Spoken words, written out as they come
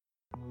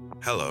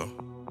Hello,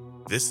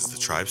 this is the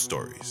Tribe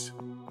Stories,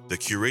 the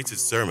curated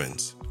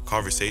sermons,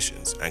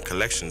 conversations, and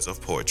collections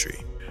of poetry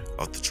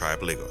of the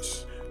Tribe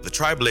Lagos. The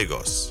Tribe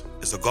Lagos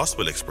is a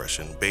gospel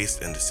expression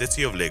based in the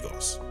city of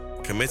Lagos,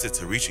 committed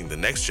to reaching the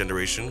next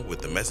generation with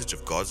the message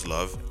of God's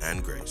love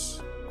and grace.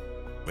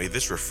 May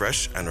this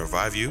refresh and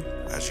revive you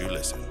as you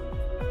listen.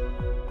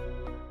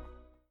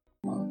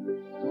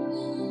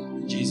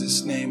 In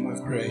Jesus' name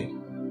we've prayed.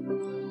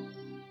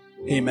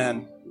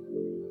 Amen.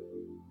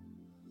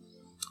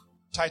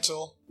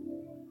 Title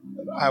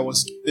that I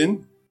was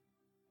given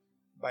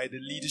by the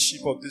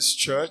leadership of this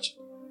church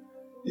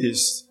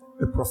is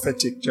The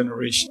Prophetic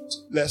Generation.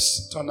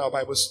 Let's turn our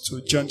Bibles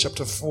to John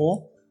chapter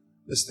 4,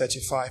 verse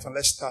 35, and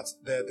let's start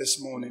there this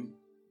morning.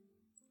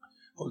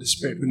 Holy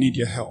Spirit, we need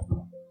your help.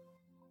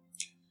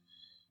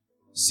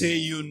 Say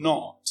you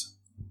not,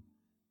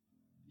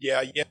 there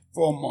are yet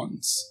 4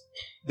 months,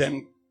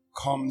 then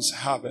comes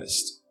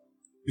harvest.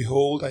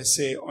 Behold, I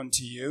say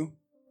unto you,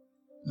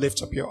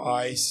 lift up your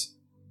eyes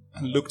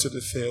and look to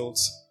the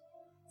fields,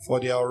 for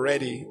they are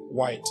already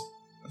white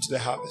unto the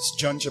harvest.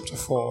 John chapter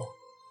 4,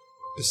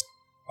 verse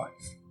 5.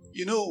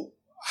 You know,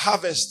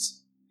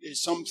 harvest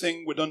is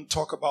something we don't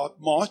talk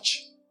about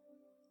much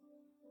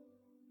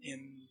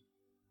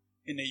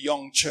in a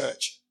young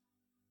church.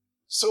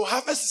 So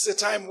harvest is a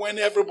time when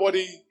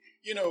everybody,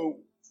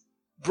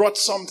 brought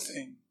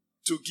something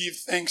to give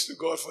thanks to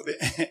God for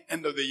the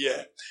end of the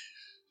year.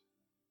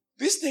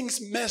 These things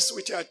mess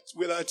with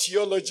our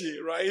theology,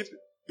 right?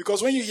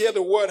 Because when you hear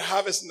the word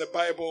harvest in the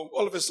Bible,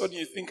 all of a sudden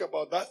you think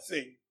about that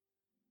thing.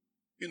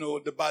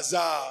 The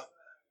bazaar.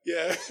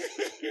 Yeah.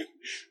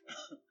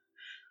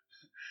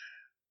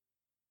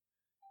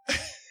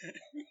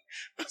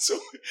 So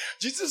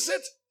Jesus said,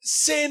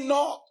 say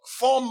not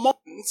 4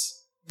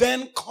 months,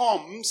 then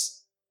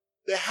comes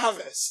the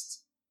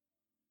harvest.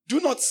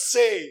 Do not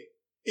say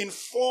in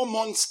 4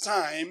 months'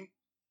 time,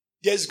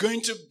 there's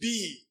going to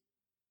be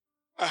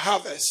a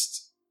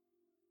harvest.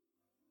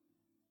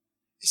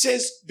 He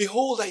says,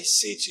 behold, I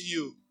say to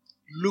you,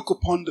 look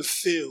upon the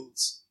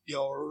fields. They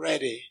are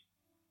already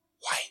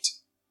white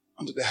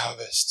unto the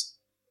harvest.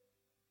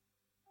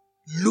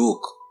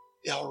 Look,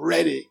 they are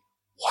already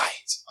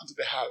white unto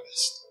the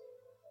harvest.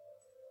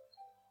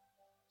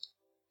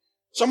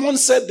 Someone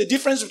said the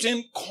difference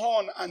between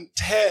corn and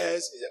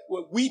tares,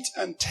 wheat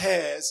and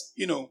tares,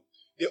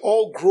 they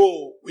all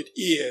grow with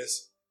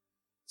ears.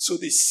 So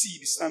the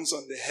seed stands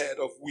on the head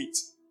of wheat.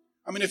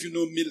 How many of you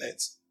know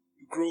millet?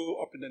 You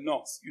grow up in the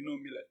north, you know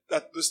millet.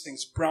 Those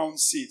things, brown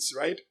seeds,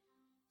 right?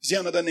 Is there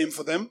another name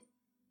for them?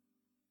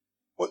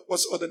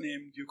 What's other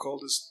name do you call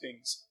those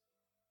things?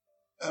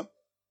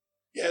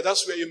 Yeah,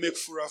 that's where you make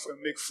furrow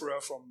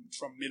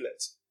from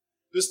millet.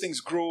 Those things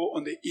grow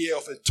on the ear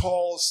of a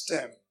tall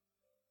stem.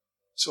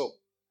 So,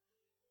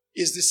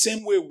 it's the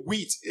same way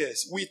wheat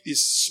is. Wheat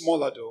is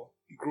smaller though.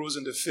 It grows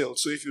in the field.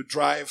 So if you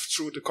drive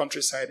through the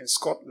countryside in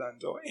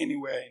Scotland or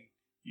anywhere in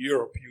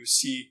Europe, you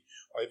see,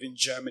 or even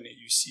Germany,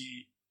 you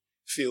see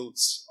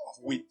fields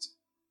of wheat.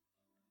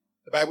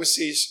 The Bible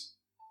says,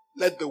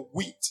 let the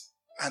wheat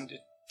and the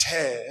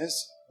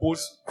tares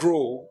both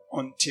grow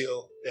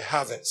until the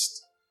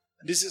harvest.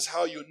 And this is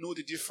how you know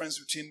the difference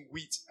between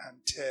wheat and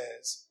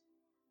tares.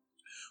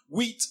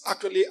 Wheat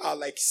actually are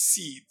like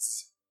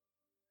seeds,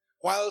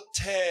 while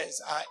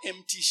tares are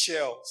empty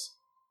shells.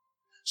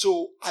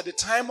 So at the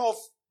time of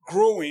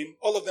growing,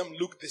 all of them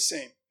look the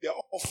same. They're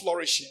all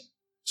flourishing.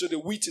 So the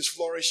wheat is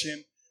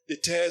flourishing, the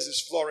tares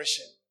is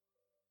flourishing.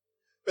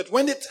 But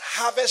when the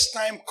harvest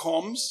time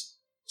comes,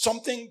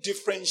 something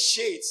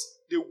differentiates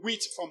the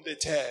wheat from the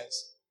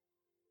tares.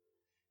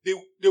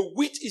 The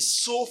wheat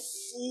is so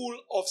full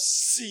of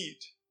seed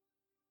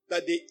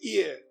that the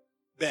ear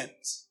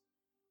bends.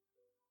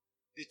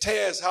 The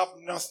tares have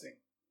nothing,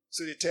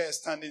 so the tares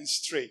standing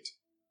straight.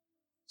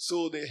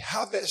 So the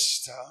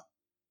harvester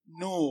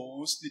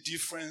knows the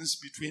difference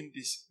between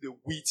the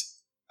wheat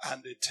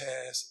and the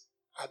tares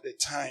at the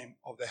time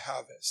of the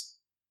harvest,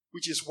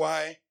 which is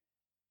why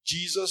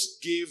Jesus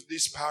gave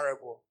this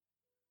parable.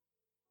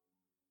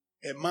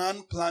 A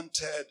man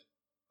planted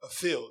a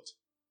field,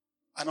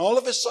 and all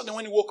of a sudden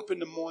when he woke up in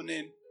the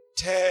morning,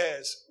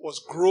 tares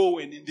was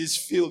growing in this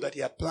field that he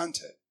had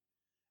planted.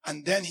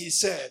 And then he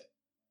said,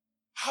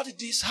 how did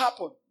this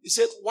happen? He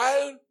said,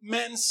 while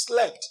men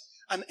slept,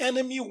 an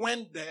enemy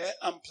went there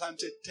and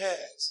planted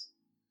tares.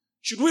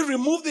 Should we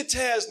remove the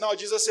tares now?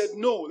 Jesus said,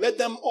 no, let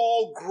them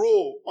all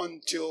grow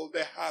until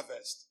the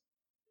harvest.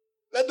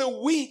 Let the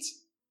wheat,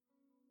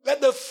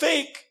 let the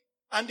fake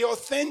and the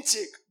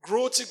authentic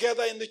grow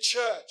together in the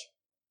church.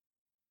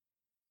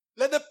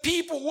 Let the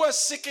people who are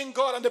seeking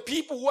God and the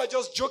people who are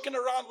just joking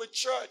around with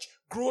church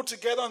grow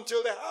together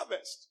until the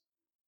harvest.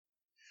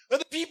 Let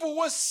the people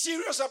who are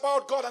serious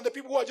about God and the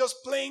people who are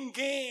just playing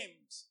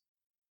games,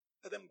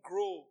 let them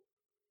grow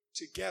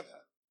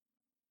together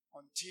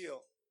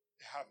until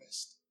the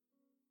harvest.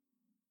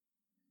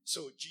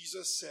 So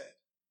Jesus said,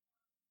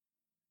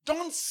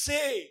 don't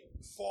say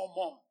 4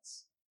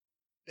 months.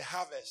 The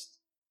harvest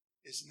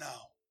is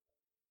now.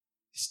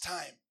 It's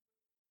time.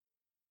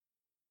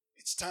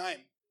 It's time.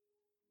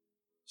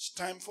 It's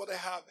time for the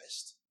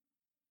harvest.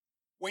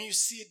 When you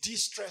see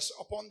distress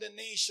upon the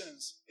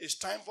nations, it's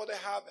time for the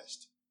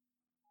harvest.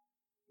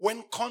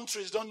 When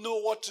countries don't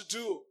know what to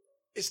do,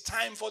 it's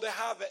time for the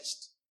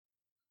harvest.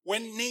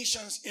 When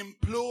nations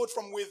implode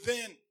from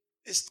within,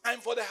 it's time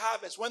for the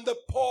harvest. When the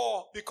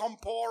poor become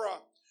poorer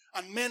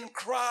and men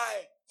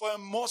cry for a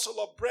morsel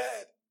of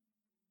bread,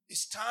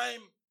 it's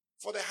time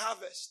for the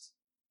harvest.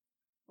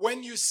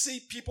 When you see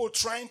people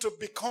trying to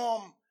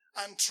become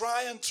and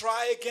try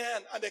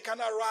again and they can't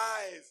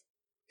arrive,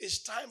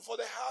 it's time for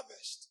the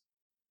harvest.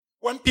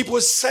 When people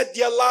set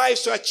their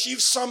lives to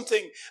achieve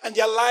something and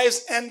their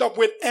lives end up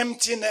with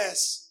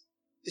emptiness,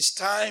 it's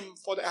time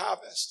for the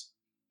harvest.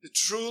 The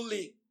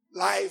truly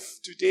life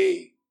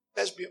today,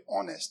 let's be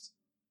honest,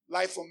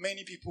 life for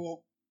many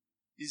people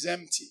is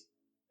empty.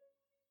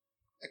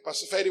 Like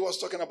Pastor Freddy was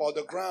talking about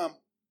the gram,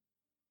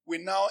 we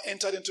now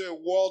entered into a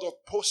world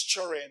of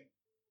posturing.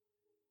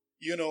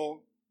 You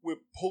know, we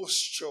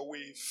posture,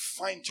 we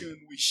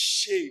fine-tune, we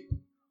shape.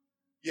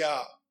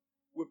 Yeah,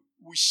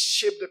 we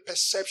shape the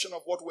perception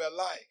of what we're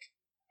like.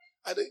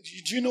 And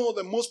do you know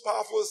the most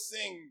powerful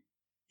thing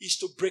is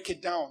to break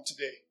it down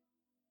today?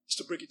 Is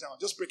to break it down.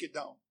 Just break it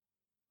down.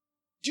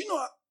 Do you know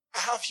I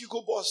have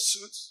Hugo Boss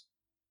suits?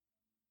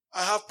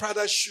 I have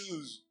Prada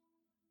shoes.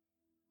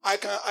 I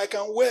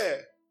can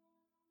wear.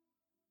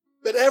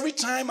 But every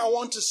time I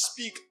want to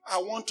speak, I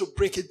want to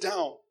break it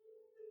down.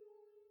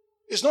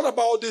 It's not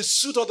about the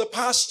suit of the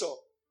pastor.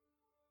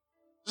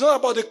 It's not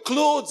about the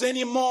clothes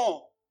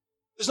anymore.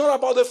 It's not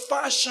about the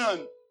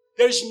fashion.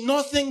 There is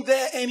nothing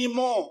there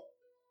anymore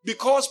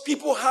because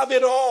people have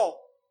it all.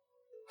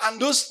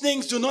 And those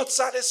things do not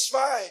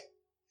satisfy.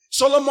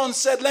 Solomon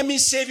said, let me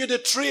save you the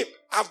trip.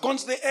 I've gone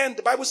to the end.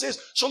 The Bible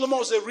says Solomon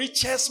was the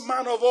richest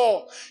man of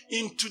all.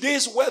 In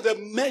today's world,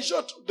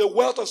 the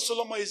wealth of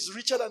Solomon is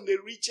richer than the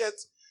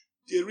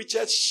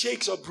richest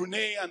sheikhs of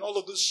Brunei and all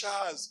of those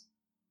shahs.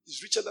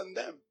 He's richer than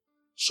them.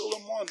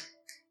 Solomon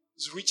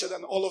is richer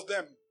than all of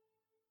them.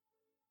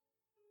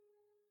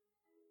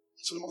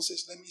 Solomon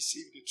says, let me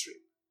save the trip.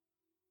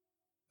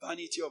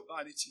 Vanity of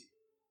vanity.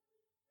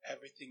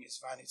 Everything is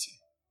vanity.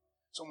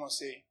 Someone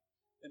say,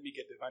 let me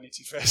get the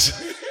vanity first.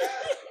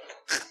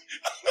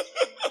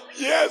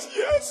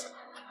 Yes.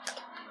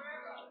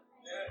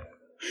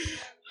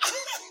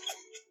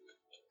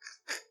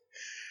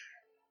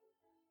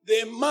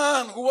 The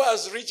man who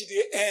has reached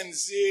the end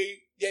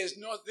say, there is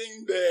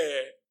nothing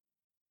there.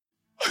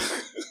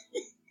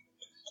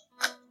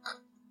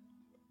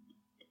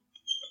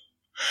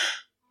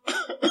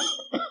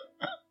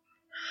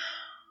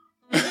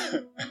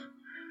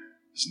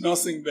 There's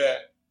nothing there.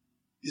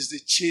 It's the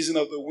chasing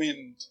of the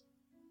wind.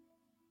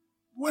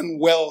 When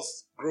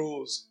wealth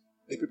grows,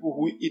 the people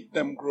who eat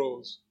them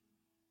grows.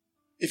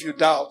 If you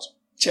doubt,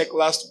 check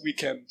last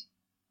weekend,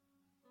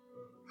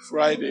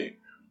 Friday,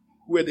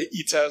 who were the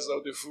eaters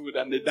of the food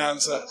and the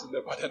dancers and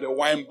the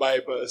wine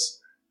bibbers.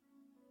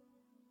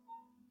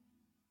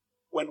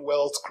 When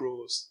wealth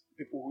grows,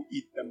 people who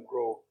eat them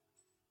grow.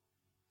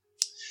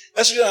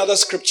 Let's read another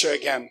scripture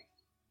again.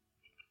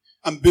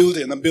 I'm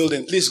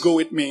building. Please go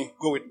with me.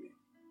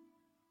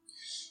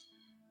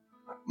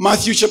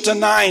 Matthew chapter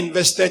 9,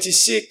 verse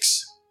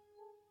 36.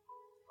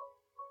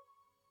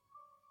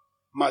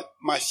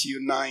 Matthew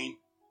 9,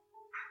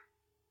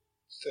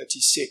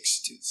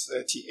 36 to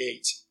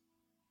 38.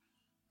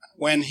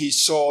 When he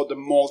saw the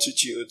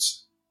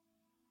multitudes,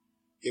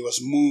 he was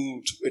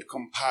moved with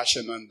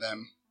compassion on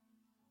them,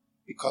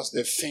 because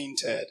they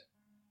fainted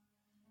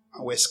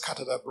and were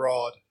scattered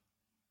abroad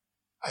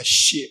as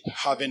sheep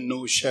having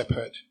no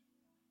shepherd.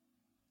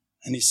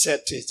 And he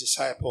said to his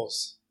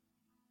disciples,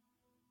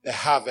 the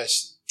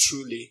harvest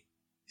truly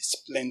is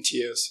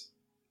plenteous,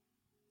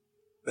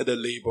 but the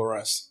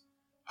laborers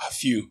are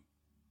few.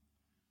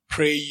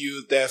 Pray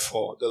you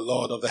therefore the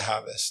Lord of the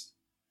harvest,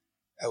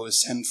 I will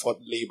send forth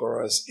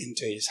laborers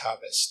into his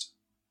harvest.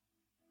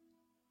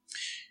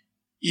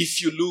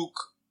 If you look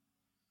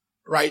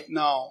right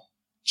now,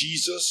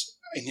 Jesus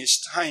in his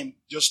time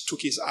just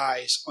took his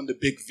eyes on the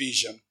big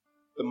vision,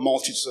 the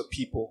multitudes of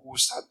people who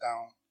sat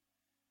down,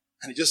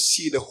 and just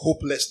see the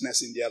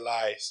hopelessness in their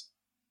lives.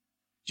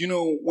 Do you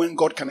know when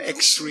God can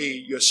x-ray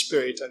your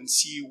spirit and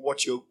see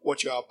what you're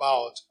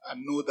about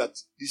and know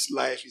that this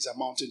life is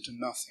amounting to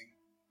nothing?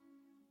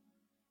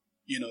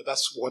 You know,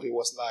 that's what it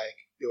was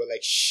like. They were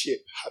like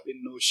sheep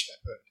having no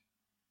shepherd.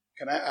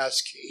 Can I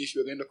ask you, if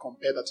you're going to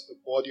compare that to the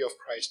body of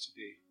Christ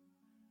today,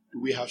 do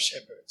we have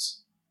shepherds?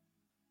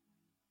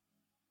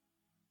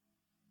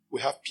 We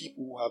have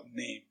people who have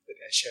named that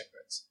they're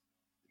shepherds.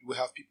 We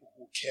have people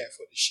who care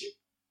for the sheep.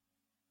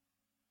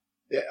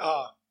 There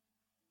are,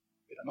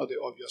 but are not the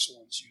obvious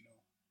ones, you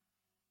know.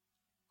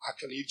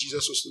 Actually, if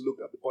Jesus was to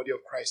look at the body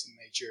of Christ in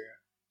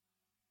Nigeria,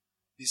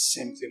 this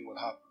same thing will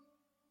happen.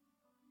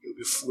 He will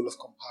be full of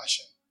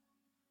compassion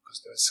because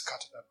they are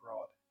scattered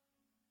abroad.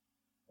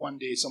 One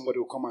day somebody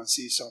will come and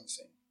say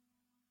something.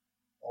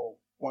 Or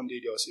one day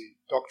there was a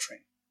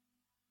doctrine.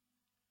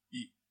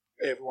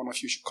 Every one of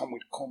you should come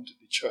with comb to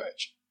the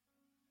church.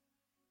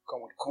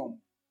 Come with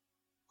comb.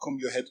 Comb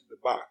your head to the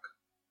back.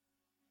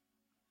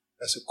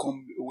 as you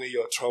comb away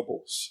your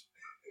troubles.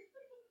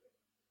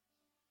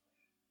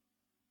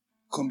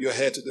 Comb your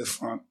hair to the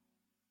front.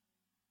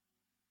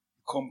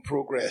 Comb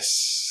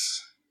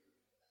progress.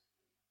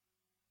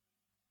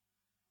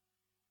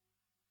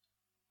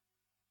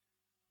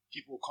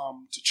 People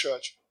come to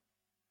church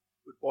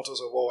with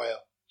bottles of oil.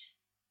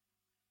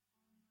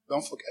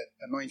 Don't forget,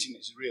 anointing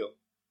is real.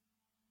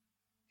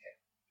 Yeah.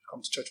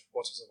 Come to church with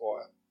bottles of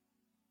oil.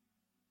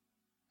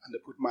 And they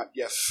put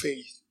their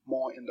faith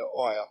more in the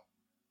oil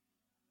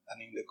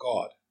than in the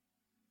God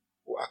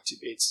who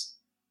activates,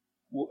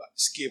 who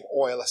gave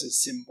oil as a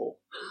symbol.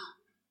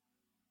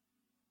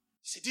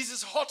 See, this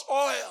is hot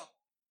oil.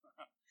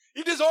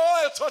 If this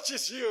oil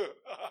touches you,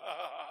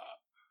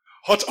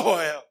 hot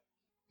oil.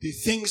 The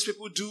things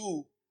people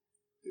do,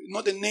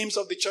 not the names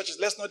of the churches.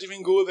 Let's not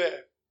even go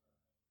there.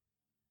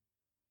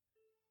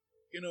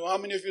 You know, how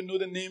many of you know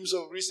the names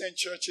of recent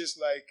churches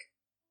like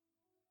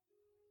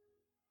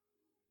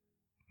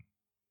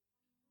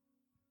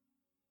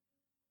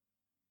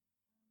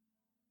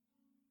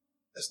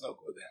let's not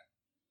go there.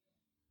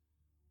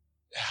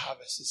 The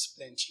harvest is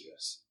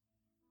plenteous.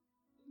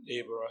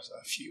 Laborers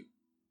are few.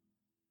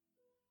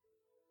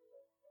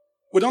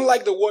 We don't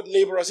like the word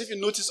laborers. If you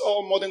notice,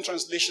 all modern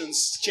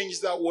translations change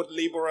that word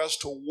laborers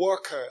to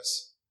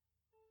workers.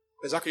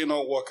 It's actually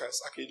not workers,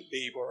 actually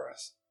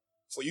laborers.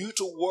 For you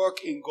to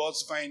work in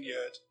God's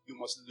vineyard, you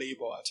must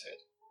labor at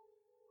it.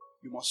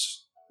 You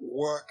must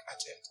work at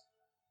it.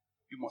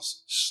 You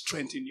must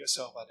strengthen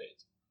yourself at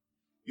it.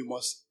 You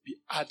must be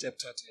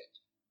adept at it.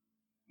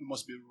 You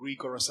must be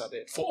rigorous at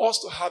it. For us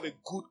to have a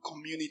good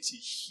community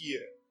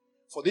here,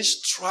 for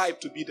this tribe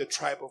to be the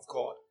tribe of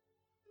God,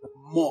 we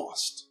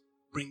must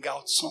bring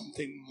out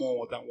something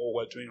more than what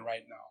we're doing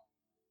right now.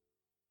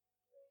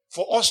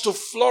 For us to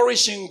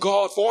flourish in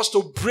God, for us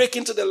to break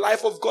into the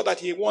life of God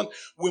that He wants,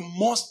 we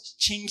must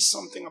change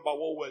something about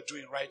what we're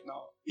doing right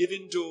now.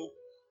 Even though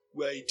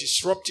we're a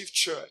disruptive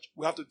church,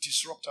 we have to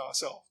disrupt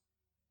ourselves.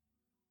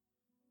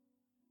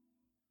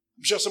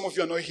 I'm sure some of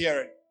you are not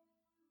hearing.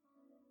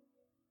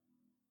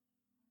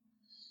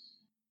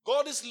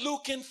 God is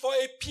looking for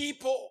a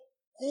people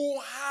who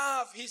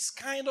have His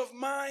kind of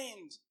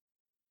mind.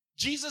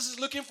 Jesus is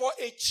looking for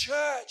a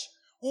church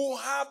who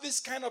have this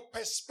kind of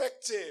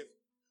perspective,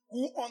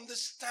 who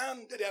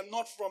understand that they are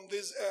not from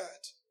this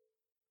earth,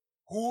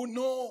 who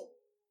know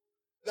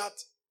that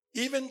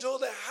even though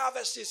the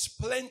harvest is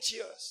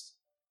plenteous,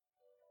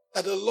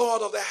 that the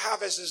Lord of the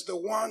harvest is the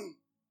one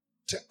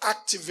to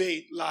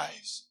activate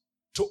lives,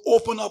 to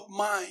open up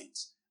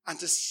minds, and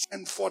to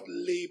send forth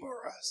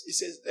laborers. He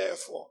says,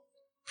 therefore,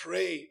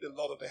 pray the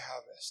Lord of the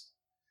harvest.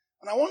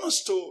 And I want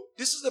us to,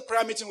 this is the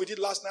prayer meeting we did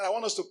last night. I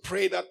want us to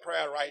pray that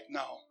prayer right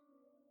now.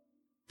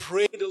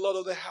 Pray the Lord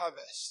of the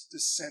harvest to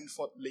send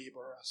forth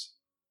laborers.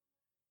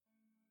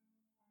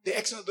 The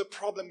extent of the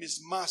problem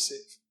is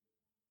massive.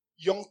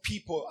 Young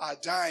people are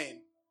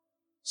dying.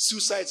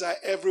 Suicides are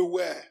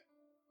everywhere.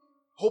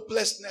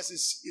 Hopelessness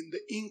is in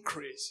the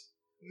increase.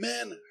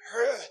 Men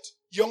hurt.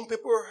 Young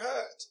people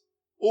hurt.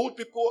 Old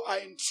people are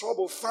in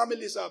trouble.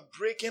 Families are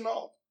breaking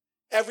up.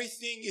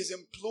 Everything is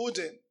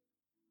imploding.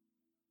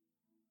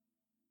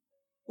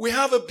 We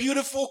have a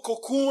beautiful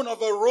cocoon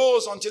of a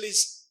rose until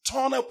it's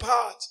torn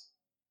apart.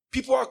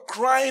 People are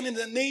crying in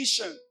the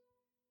nation.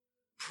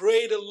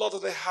 Pray the Lord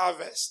of the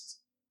harvest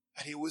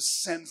that He will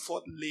send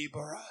forth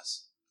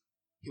laborers.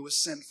 He will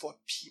send forth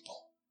people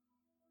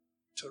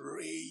to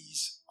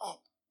raise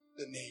up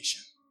the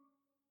nation.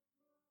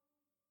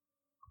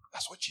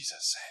 That's what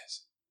Jesus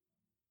says.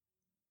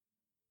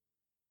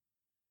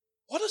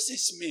 What does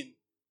this mean?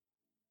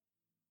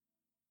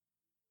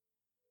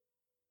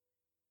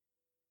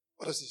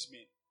 What does this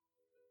mean?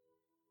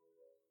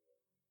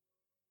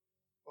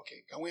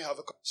 Okay, can we have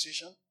a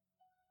conversation?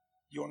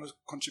 You want to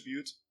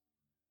contribute?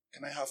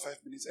 Can I have 5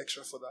 minutes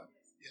extra for that?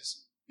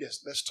 Yes.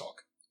 Yes, let's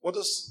talk. What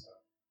does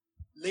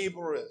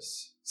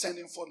laborers,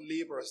 sending forth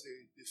laborers,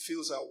 the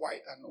fields are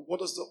white, and what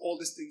does all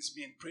these things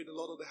mean? Pray the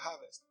Lord of the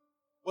harvest.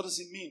 What does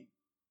it mean?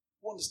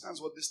 Who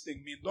understands what this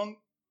thing means?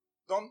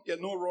 There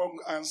are no wrong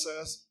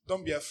answers.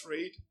 Don't be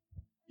afraid.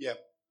 Yeah.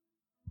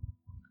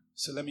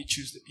 So let me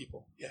choose the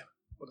people. Yeah.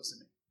 What does it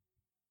mean?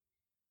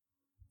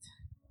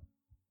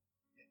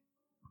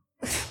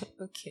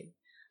 Okay.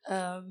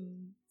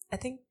 I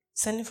think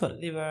sending for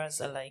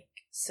laborers are like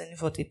sending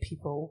for the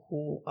people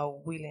who are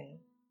willing.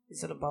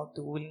 It's all about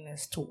the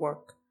willingness to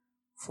work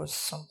for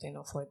something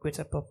or for a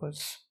greater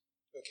purpose.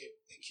 Okay,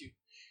 thank you.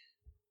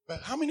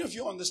 But how many of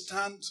you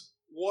understand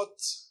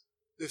what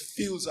the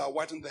fields are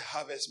white and the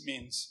harvest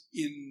means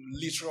in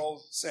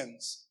literal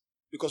sense?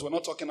 Because we're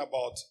not talking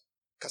about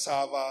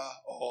cassava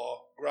or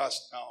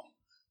grass now.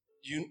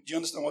 Do you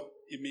understand what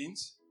it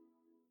means?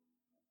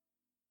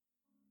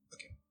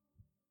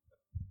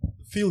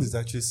 Field is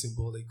actually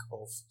symbolic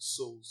of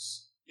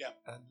souls. Yeah.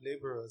 And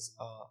laborers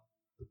are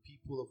the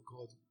people of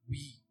God.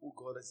 We, who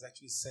God is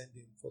actually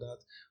sending for that.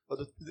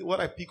 But what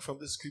I pick from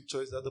this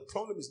scripture is that the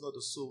problem is not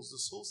the souls. The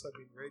souls have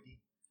been ready.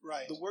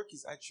 Right. The work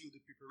is actually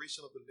the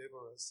preparation of the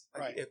laborers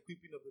and right. the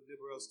equipping of the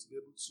laborers to be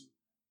able to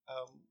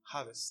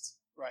harvest.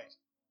 Right.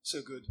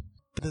 So good.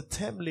 The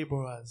term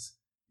laborers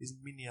is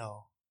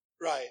menial.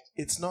 Right.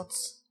 It's not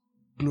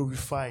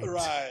glorified.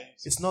 Right.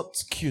 It's not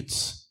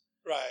cute.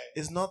 Right.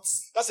 It's not.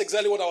 That's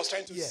exactly what I was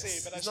trying to Yes, say,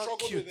 but I it's not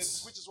struggled cute. with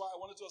it, which is why I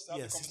wanted us to have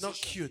the Yes, conversation. it's not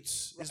cute.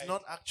 It's Right.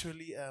 not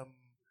actually.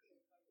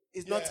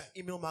 It's not Yeah.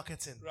 email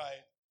marketing.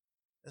 Right.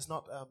 It's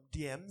not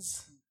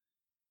DMs.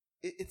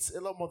 It's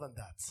a lot more than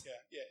that.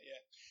 Yeah.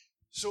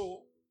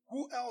 So,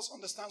 who else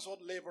understands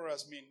what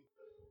laborers mean?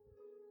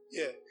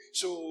 Yeah.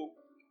 So,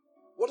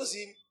 what does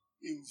it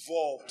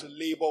involve to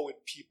labor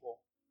with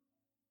people?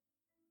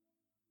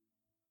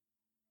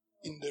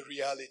 In the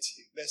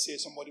reality, let's say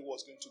somebody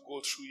was going to go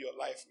through your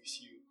life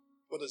with you.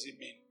 What does it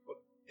mean?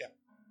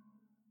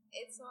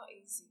 It's not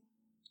easy,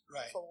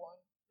 Right. for one.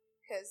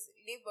 Because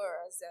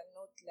laborers are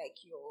not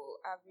like your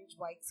average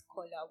white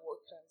collar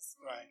workers.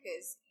 Right.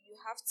 Because you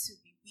have to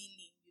be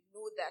willing. You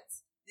know that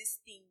this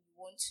thing you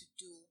want to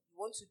do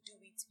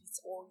it with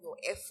all your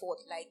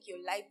effort. Like your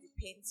life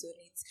depends on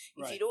it.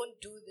 If Right. you don't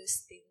do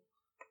this thing,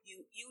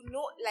 you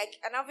know, like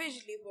an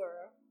average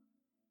laborer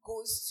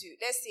goes to,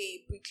 let's say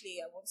a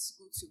bricklayer wants to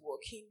go to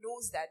work. He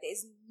knows that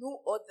there's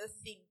no other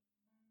thing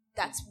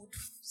that would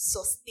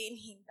sustain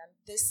him than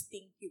this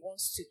thing he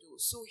wants to do.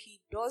 So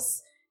he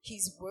does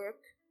his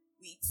work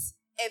with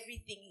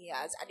everything he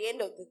has. At the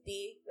end of the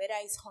day, whether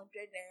it's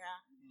 100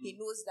 naira, he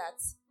knows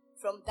that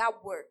from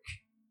that work,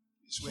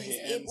 It's where he's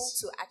he able ends.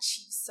 to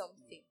achieve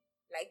something.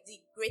 Like the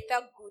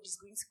greater good is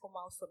going to come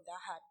out from that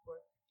hard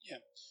work.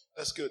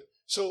 That's good.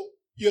 So,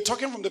 you're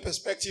talking from the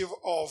perspective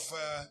of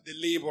the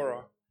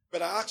laborer,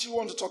 but I actually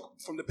want to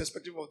talk from the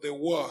perspective of the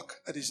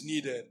work that is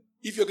needed.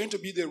 If you're going to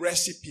be the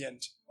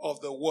recipient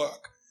of the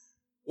work,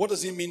 what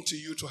does it mean to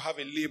you to have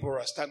a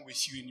laborer stand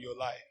with you in your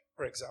life,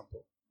 for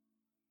example?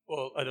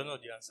 Well, I don't know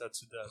the answer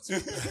to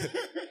that.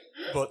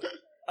 But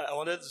I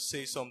wanted to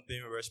say something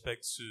in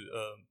respect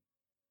to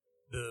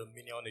the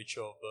menial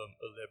nature of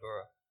a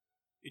laborer.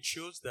 It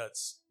shows that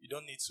you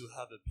don't need to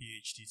have a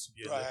PhD to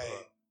be a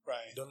laborer.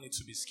 Right. You don't need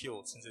to be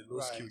skilled since it's a low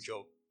Right. skill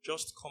job.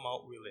 Just come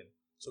out willing.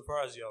 So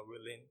far as you are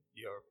willing,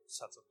 you're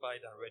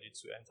certified and ready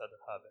to enter the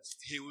harvest.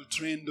 He will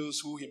train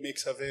those who he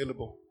makes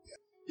available.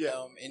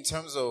 Yeah. In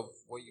terms of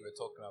what you were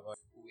talking about,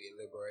 who a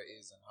laborer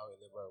is and how a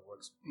laborer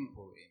works with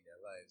people in their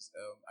lives,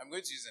 I'm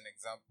going to use an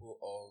example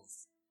of,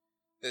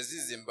 there's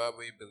this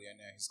Zimbabwe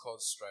billionaire, he's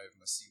called Strive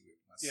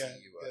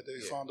Masiyiwa.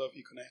 The founder of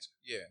Econet.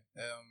 Yeah.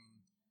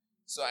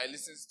 So I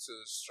listened to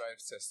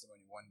Strive's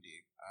testimony one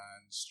day,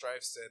 and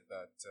Strive said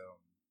that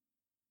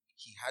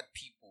he had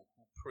people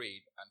who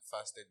prayed and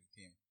fasted with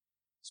him.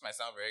 This might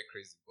sound very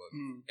crazy, but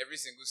every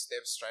single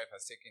step Strive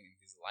has taken in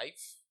his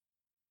life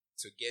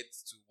to get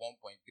to $1.3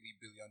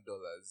 billion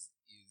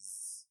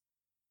is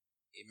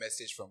a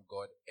message from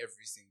God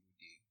every single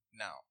day.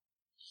 Now,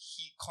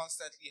 he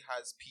constantly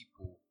has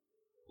people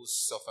who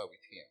suffer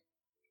with him.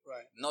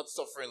 Right. Not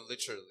suffering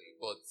literally,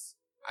 but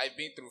I've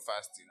been through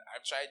fasting.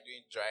 I've tried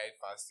doing dry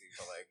fasting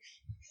for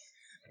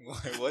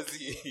it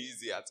wasn't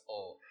easy at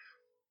all.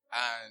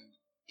 And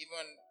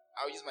even,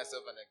 I'll use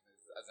myself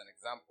as an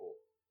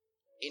example.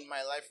 In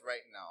my life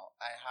right now,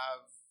 I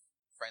have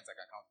friends I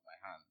can count on my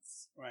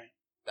hands. Right.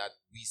 That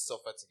we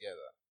suffer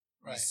together.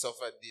 Right. We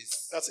suffer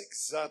this. That's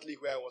exactly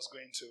where I was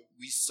going to.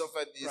 We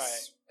suffer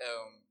this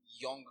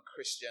young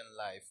Christian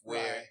life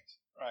where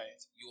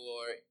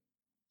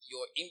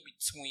you're in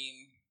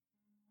between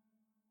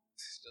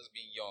just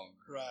being young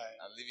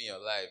and living your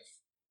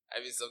life.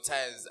 I mean,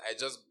 sometimes I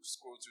just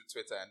scroll through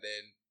Twitter and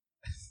then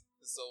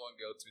saw one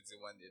girl tweeting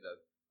one day that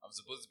I'm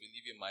supposed to be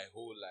living my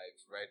whole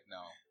life right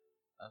now.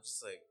 I'm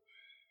just like,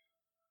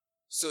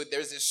 so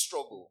there's a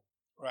struggle.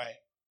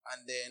 Right.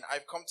 And then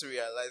I've come to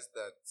realize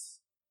that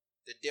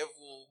the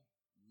devil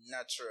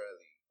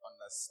naturally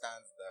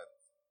understands that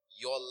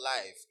your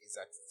life is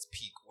at its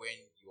peak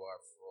when you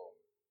are from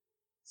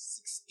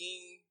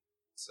 16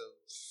 to,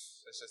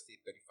 let's just say,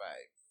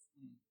 35.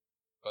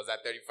 Because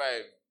at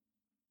 35,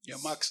 you're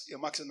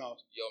maxing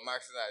out. You're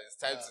maxing out. It's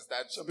time to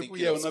start. Some people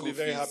here will not be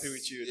very happy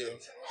with you, though.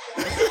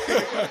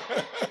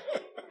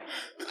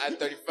 At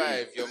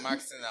 35, you're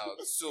maxing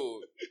out.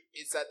 So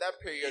it's at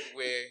that period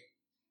where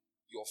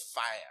your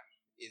fire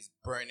is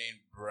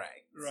burning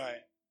bright.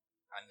 Right.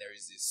 And there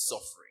is this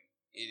suffering.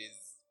 It is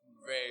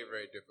very,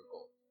 very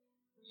difficult.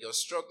 You're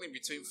struggling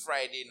between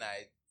Friday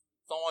night.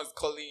 Someone's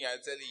calling you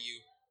and telling you,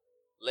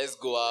 let's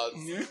go out.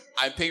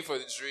 I'm paying for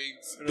the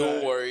drinks. Right.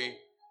 Don't worry.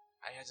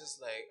 And you're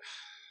just like,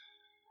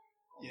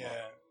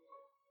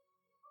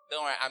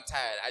 don't worry, I'm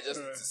tired. I just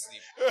need to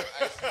sleep.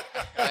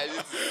 I need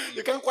to sleep.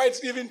 You can't quite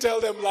even tell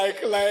them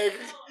like.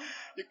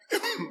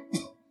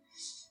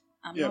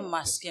 I'm not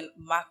masking.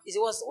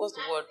 What's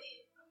the word?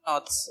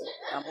 Not.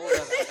 I'm older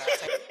than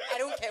that. I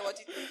don't care what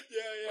you think.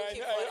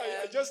 Yeah. Okay,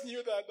 I just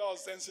knew that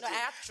was sensitive. No, I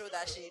have to throw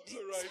that shade.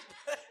 Right.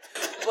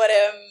 But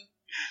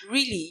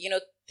really,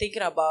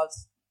 thinking about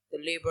the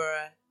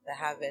laborer, the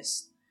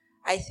harvest,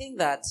 I think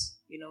that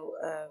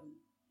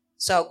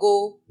so I'll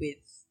go with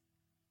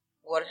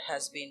what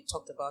has been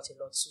talked about a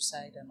lot,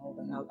 suicide and all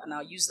that, and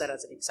I'll use that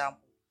as an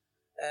example.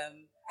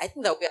 I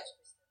think that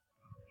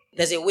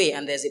there's a way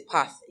and there's a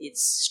path.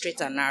 It's straight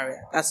and narrow.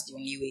 That's the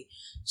only way.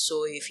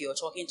 So if you're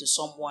talking to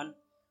someone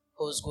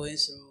who's going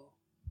through,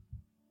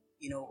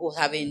 who's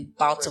having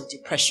bouts of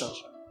depression,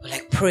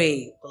 like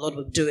pray, the Lord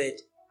will do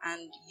it.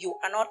 And you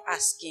are not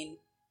asking,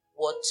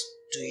 what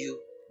do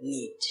you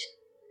need?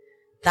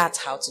 That's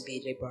how to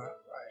be a laborer.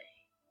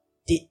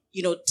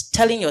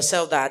 Telling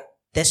yourself that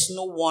there's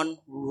no one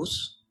route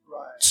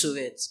to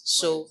it.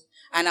 So,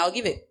 and I'll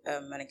give it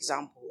an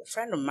example. A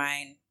friend of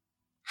mine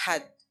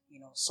had,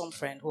 some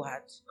friend who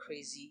had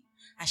crazy,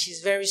 and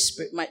she's very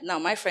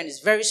my friend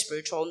is very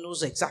spiritual,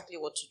 knows exactly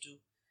what to do,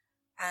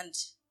 and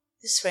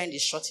this friend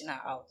is shutting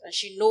her out, and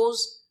she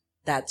knows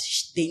that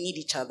they need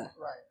each other,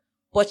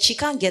 but she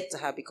can't get to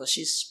her because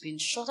she's been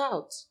shut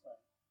out.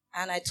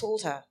 And I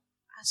told her,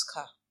 ask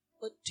her,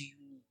 what do you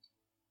need?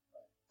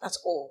 That's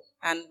all.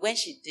 And when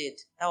she did,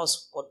 that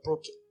was what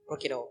broke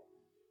it all.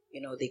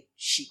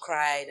 She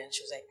cried and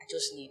she was like, I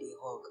just need a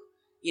hug.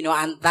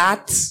 And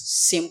that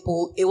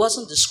simple, it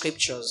wasn't the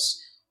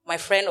scriptures. My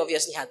friend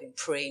obviously had been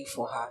praying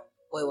for her,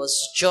 but it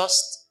was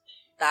just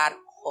that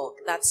hug,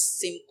 that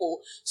simple.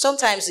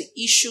 Sometimes the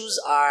issues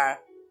are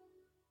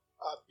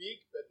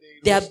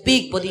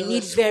big, but they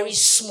need very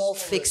small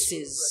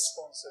fixes.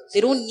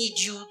 They don't need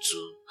you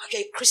to,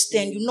 okay,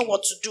 Christian, you know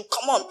what to do.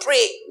 Come on,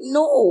 pray.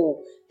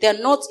 No, they're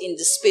not in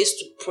the space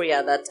to pray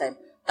at that time.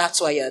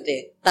 That's why you're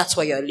there. That's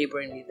why you're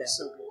laboring with them.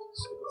 So good.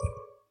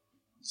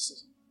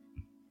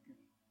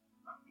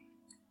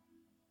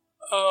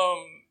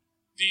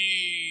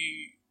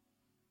 The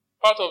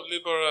part of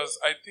laborers,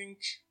 I think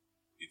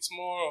it's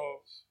more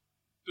of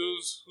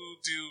those who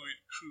deal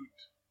with crude.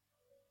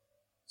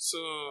 So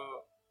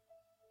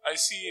I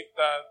see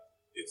that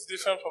it's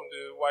different from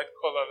the white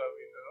collar that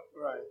we know.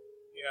 Right.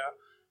 Yeah.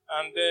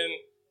 And then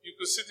you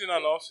could sit in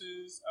an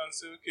office and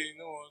say, okay, you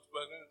know what,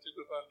 we're going to take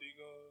over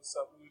Lagos,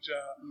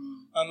 Abuja,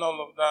 and all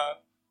of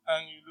that.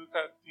 And you look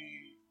at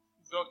the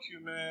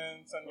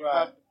documents and you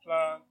have the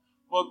plan.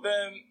 But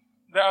then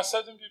there are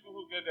certain people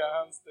who get their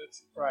hands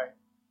dirty. Right.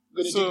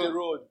 Going to dig the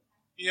road.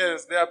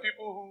 Yes, there are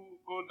people who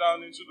go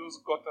down into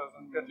those gutters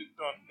and get it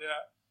done.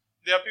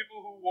 There are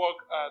people who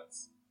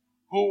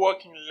work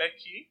in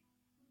Lekki,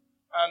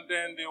 and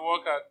then they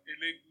work at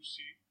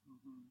Elegushi,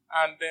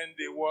 and then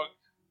they work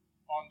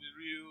on the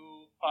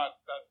real part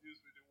that deals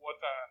with the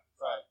water.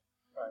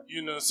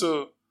 Right.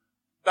 So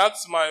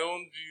that's my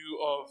own view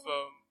of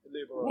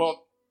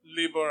what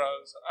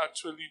laborers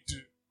actually do.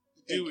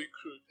 Deal with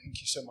crude.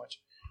 Thank you so much.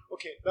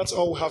 Okay, that's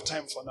all we have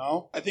time for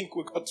now. I think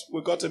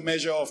we got a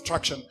measure of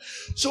traction.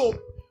 So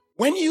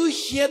when you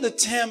hear the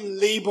term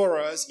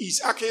laborers,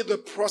 it's actually the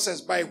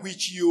process by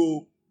which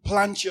you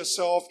plant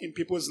yourself in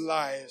people's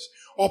lives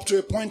up to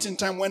a point in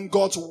time when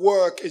God's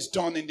work is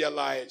done in their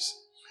lives.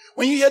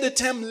 When you hear the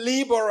term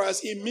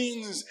laborers, it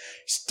means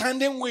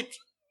standing with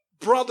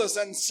brothers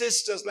and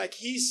sisters, like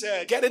he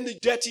said, getting the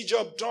dirty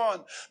job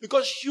done.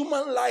 Because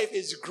human life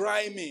is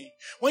grimy.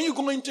 When you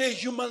go into a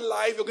human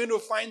life, you're going to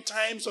find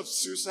times of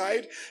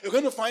suicide. You're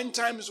going to find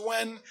times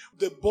when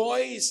the boy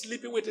is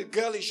sleeping with a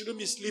girl he shouldn't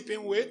be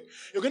sleeping with.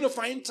 You're going to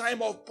find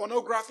time of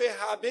pornography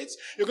habits.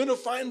 You're going to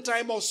find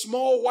time of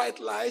small white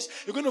lies.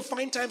 You're going to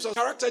find times of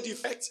character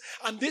defects.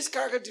 And these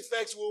character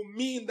defects will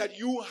mean that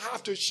you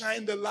have to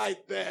shine the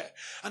light there.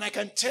 And I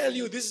can tell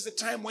you, this is the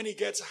time when it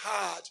gets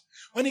hard.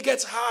 When it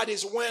gets hard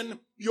is when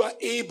you are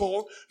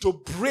able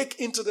to break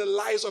into the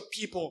lives of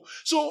people.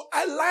 So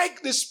I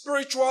like the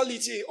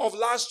spirituality of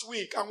last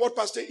week and what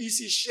Pastor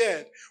Isi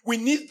shared. We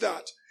need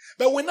that.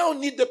 But we now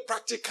need the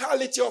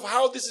practicality of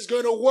how this is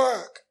going to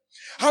work.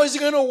 How is it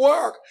going to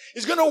work?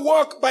 It's going to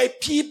work by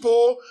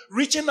people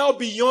reaching out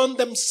beyond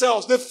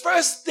themselves. The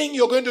first thing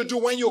you're going to do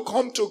when you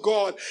come to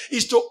God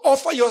is to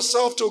offer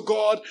yourself to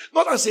God,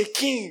 not as a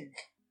king,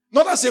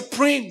 not as a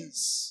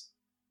prince,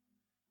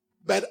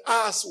 but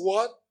as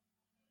what?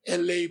 A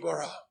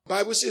laborer.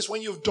 Bible says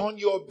when you've done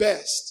your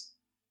best,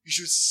 you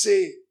should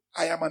say,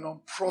 I am an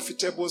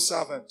unprofitable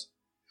servant.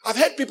 I've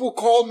heard people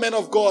call men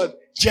of God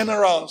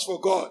generals for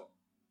God.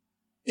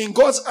 In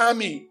God's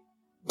army,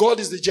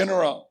 God is the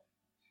general.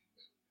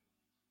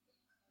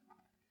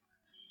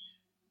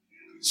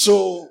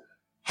 So,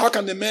 how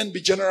can the man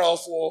be general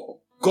for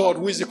God,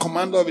 who is the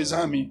commander of his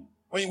army?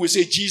 When we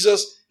say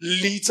Jesus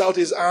leads out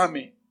his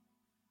army,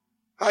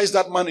 how is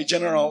that man a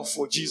general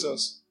for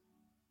Jesus?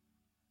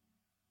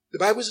 The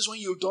Bible says when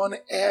you've done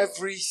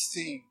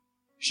everything,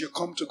 you should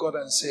come to God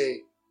and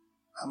say,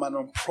 I'm an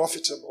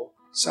unprofitable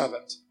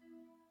servant.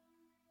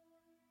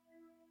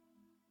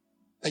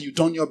 That you've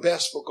done your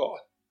best for God.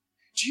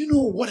 Do you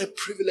know what a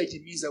privilege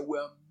it means that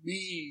we're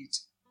made?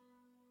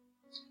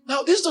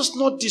 Now, this does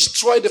not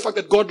destroy the fact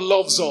that God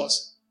loves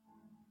us.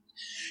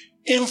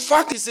 In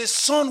fact, it's a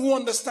son who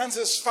understands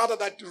his father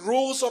that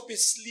rolls up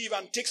his sleeve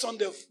and takes on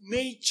the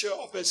nature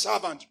of a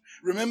servant.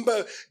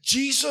 Remember,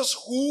 Jesus,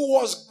 who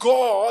was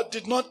God,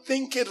 did not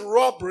think it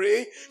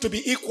robbery to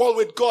be equal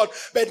with God,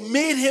 but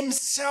made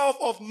himself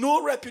of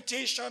no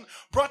reputation,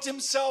 brought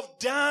himself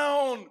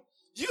down.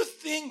 You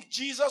think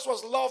Jesus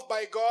was loved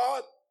by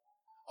God?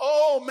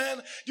 Oh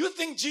man, you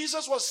think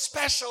Jesus was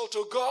special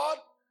to God?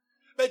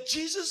 But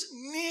Jesus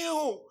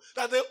knew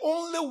that the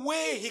only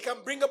way he can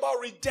bring about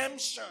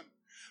redemption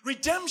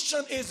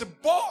is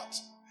bought.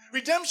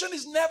 Redemption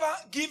is never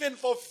given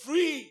for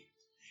free.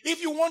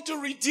 If you want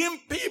to redeem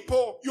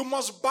people, you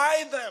must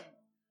buy them.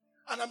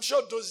 And I'm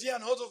sure Dozie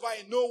and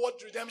Hotovai know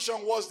what redemption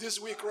was this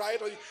week,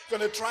 right? Or you're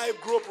in a tribe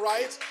group,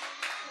 right?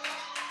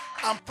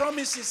 And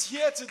promise is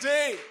here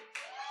today.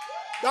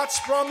 That's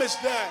promise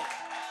there.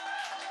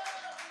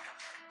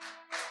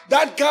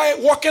 That guy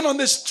walking on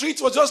the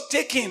streets was just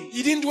taken.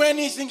 He didn't do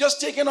anything,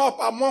 just taken up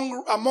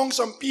among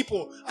some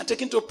people and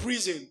taken to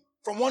prison.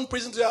 From one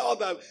prison to the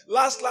other.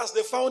 Last,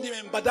 they found him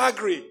in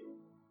Badagry. He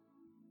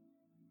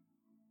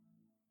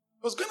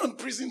was going on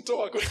prison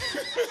talk.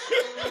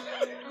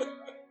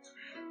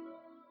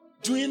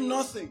 Doing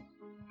nothing.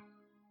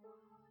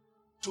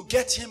 To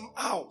get him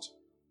out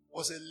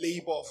was a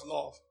labor of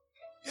love.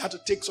 He had to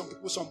take some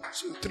people some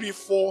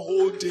 3-4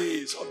 whole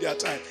days of their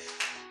time.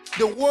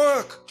 The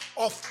work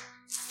of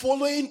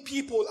following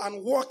people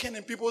and working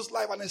in people's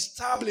life and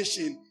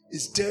establishing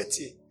is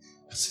dirty.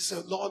 I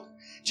said, Lord,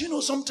 do you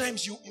know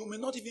sometimes you may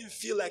not even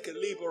feel like a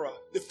laborer.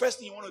 The first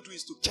thing you want to do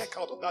is to check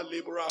out of that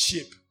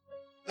laborership.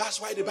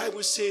 That's why the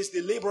Bible says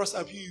the laborers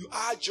are you.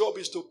 Our job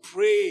is to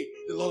pray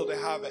the Lord of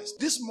the harvest.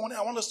 This morning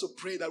I want us to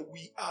pray that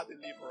we are the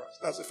laborers.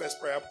 That's the first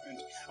prayer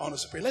point I want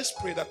us to pray. Let's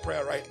pray that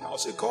prayer right now.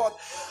 Say, God,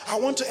 I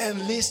want to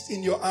enlist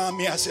in your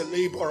army as a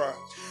laborer.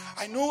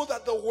 I know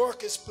that the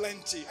work is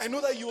plenty. I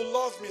know that you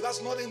love me.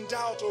 That's not in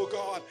doubt, oh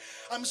God.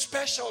 I'm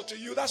special to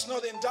you. That's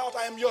not in doubt.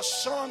 I am your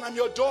son. I'm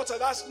your daughter.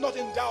 That's not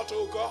in doubt,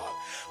 oh God.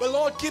 But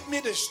Lord, give me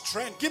the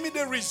strength. Give me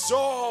the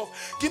resolve.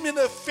 Give me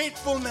the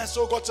faithfulness,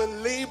 oh God, to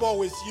labor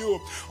with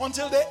you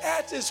until the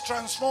earth is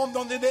transformed,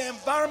 until the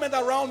environment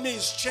around me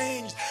is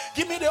changed.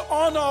 Give me the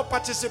honor of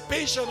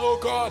participation, oh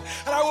God.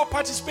 And I will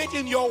participate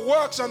in your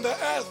works on the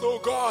earth, oh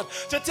God.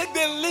 To take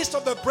the least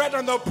of the bread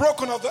and the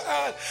broken of the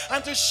earth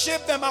and to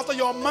shape them after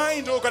your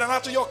mind, oh God, and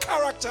after your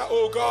character,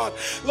 oh God.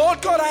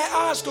 Lord God,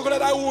 I ask, oh God,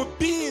 that I will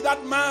be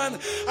that man,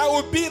 I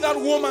will be that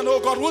woman, oh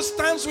God, who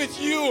stands with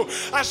you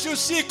as you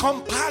see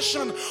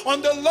compassion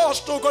on the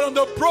lost, oh God, on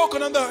the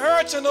broken, on the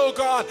hurting, oh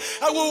God.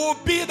 And we will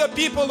be the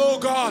people, oh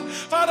God.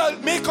 Father,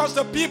 make us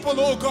the people,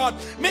 oh God.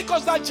 Make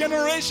us that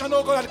generation,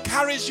 oh God, that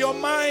carries your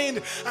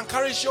mind and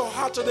carries your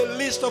heart to the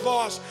least of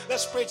us.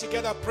 Let's pray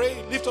together.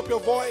 Pray. Lift up your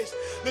voice.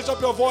 Lift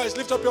up your voice.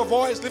 Lift up your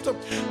voice. Lift up.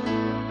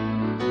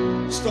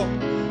 Stop.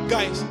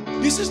 Guys,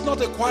 this is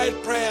not a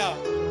quiet prayer.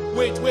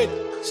 Wait.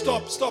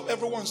 Stop,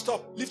 everyone,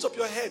 stop. Lift up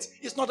your heads.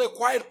 It's not a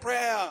quiet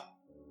prayer.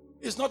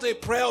 It's not a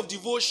prayer of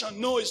devotion.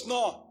 No, it's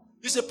not.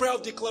 It's a prayer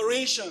of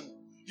declaration.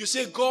 You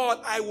say, God,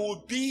 I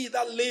will be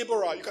that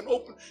laborer. You can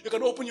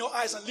open your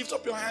eyes and lift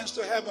up your hands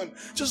to heaven.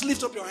 Just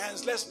lift up your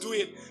hands. Let's do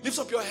it. Lift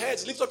up your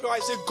heads. Lift up your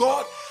eyes. Say,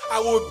 God, I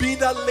will be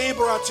that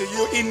laborer to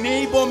you.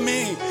 Enable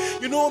me.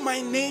 You know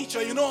my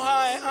nature. You know how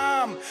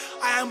I am.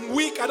 I am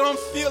weak. I don't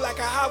feel like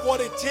I have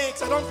what it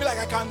takes. I don't feel like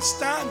I can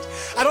stand.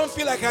 I don't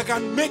feel like I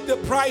can make the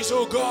price,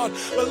 oh God.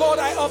 But Lord,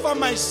 I offer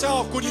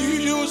myself. Could you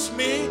use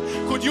me?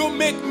 Could you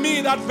make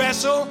me that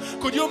vessel?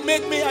 Could you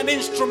make me an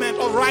instrument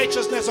of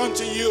righteousness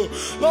unto you?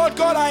 Lord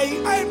God,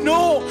 I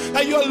know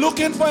that you're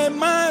looking for a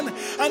man,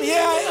 and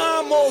here I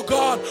am, oh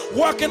God,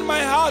 working my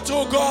heart,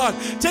 oh God.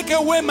 Take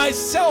away my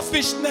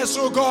selfishness,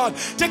 oh God.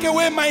 Take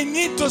away my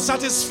need to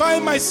satisfy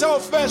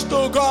myself first,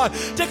 oh God.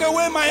 Take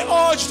away my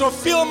urge to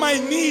fill my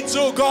needs,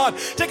 oh God.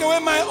 Take away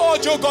my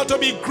urge, oh God, to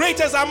be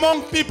greatest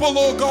among people,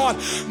 oh God.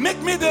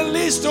 Make me the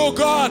least, oh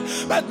God,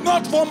 but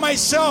not for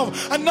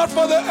myself and not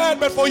for the earth,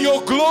 but for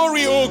your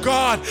glory, oh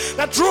God.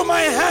 That through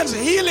my hands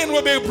healing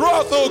will be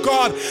brought, oh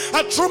God.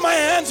 And through my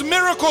hands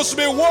miracles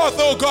will be worth,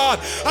 oh God.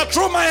 And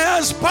through my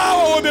hands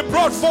power will be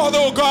brought forth,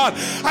 oh God.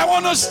 I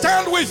want to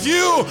stand with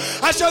you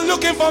as you're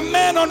looking for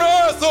men on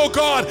earth, oh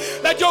God.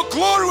 That your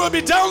glory will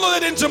be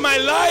downloaded into my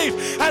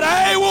life, and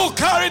I will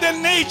carry the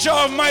nature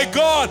of my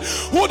God.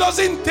 Who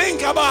doesn't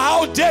think about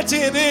how dirty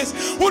it is?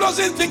 Who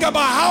doesn't think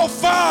about how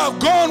far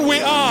gone we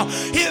are?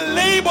 He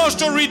labors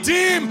to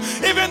redeem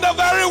even the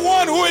very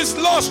one who is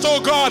lost,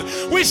 oh God.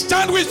 We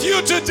stand with you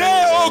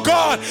today, oh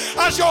God,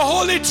 as your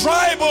holy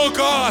tribe, oh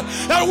God,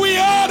 that we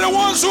are the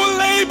ones who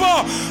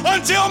labor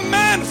until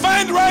men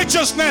find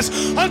righteousness,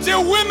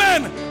 until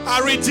women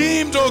are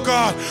redeemed, oh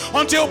God,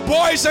 until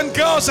boys and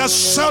girls are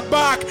shot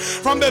back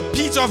from the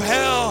pit of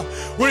hell.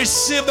 We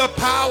receive the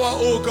power,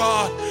 oh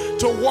God,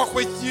 to walk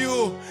with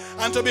you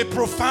and to be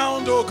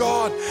profound, oh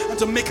God, and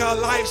to make our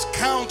lives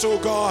count, oh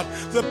God,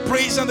 the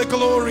praise and the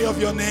glory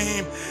of your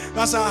name.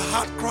 That's our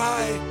heart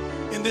cry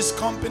in this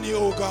company,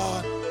 oh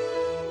God.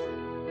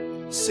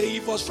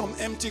 Save us from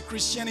empty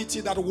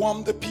Christianity that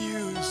warm the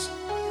pews.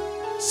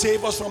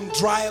 Save us from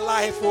dry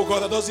life, oh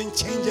God, that doesn't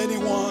change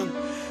anyone.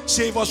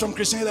 Save us from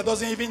Christianity that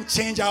doesn't even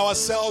change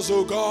ourselves,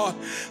 oh God.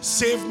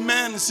 Save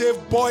men,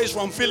 save boys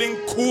from feeling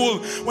cool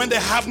when they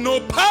have no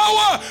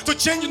power to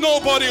change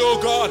nobody, oh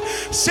God.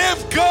 Save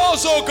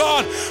girls, oh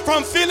God,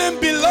 from feeling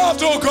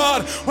beloved, oh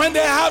God, when they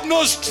have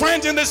no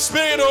strength in the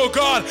spirit, oh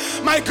God.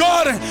 My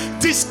God,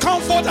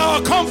 discomfort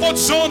our comfort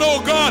zone,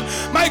 oh God.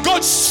 My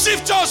God,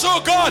 shift us,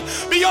 oh God,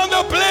 beyond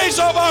the place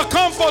of our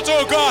comfort,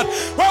 oh God,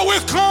 where we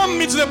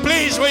come into the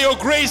place where your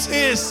grace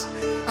is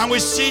and we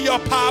see your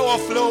power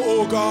flow,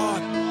 oh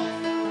God.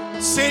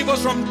 Save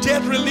us from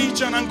dead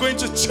religion and going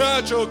to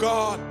church, oh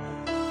God,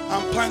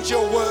 and plant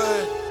your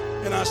word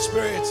in our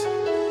spirit.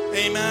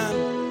 Amen.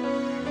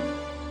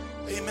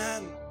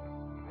 Amen.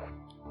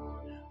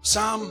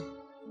 Psalm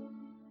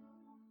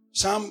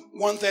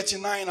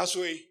 139, as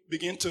we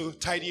begin to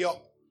tidy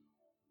up,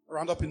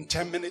 round up in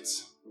 10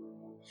 minutes.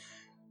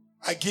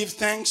 I give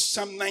thanks,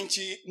 Psalm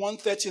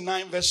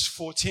 139 verse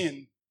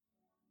 14.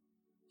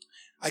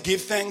 I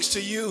give thanks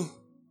to you,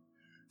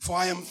 for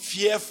I am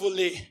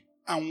fearfully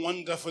and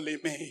wonderfully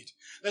made.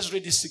 Let's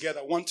read this together.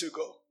 1, 2,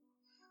 go.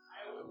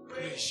 I will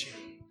praise you,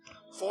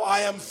 for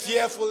I am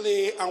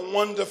fearfully and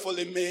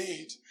wonderfully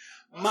made.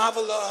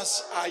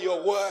 Marvelous are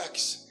your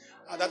works,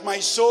 and that my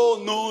soul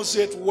knows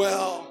it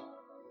well.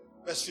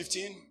 Verse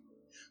 15.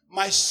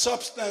 My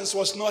substance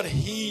was not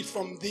hid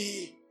from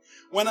thee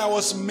when I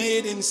was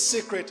made in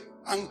secret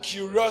and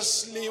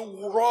curiously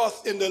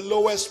wrought in the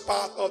lowest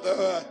part of the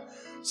earth.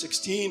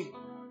 16.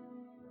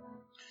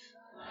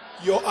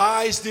 Your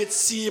eyes did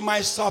see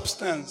my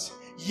substance,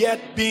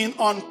 yet being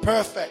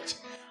unperfect,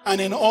 and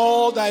in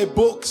all thy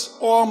books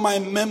all my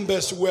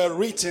members were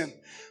written,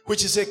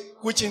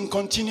 which in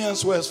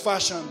continuance was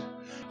fashioned,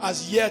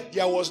 as yet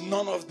there was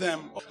none of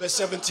them. Verse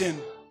 17.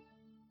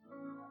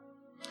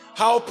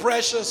 How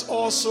precious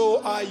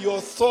also are your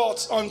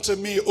thoughts unto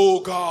me, O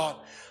God.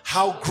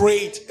 How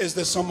great is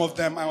the sum of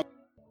them.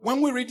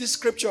 When we read this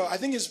scripture, I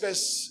think it's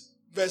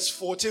verse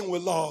 14 we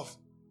love.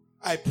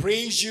 I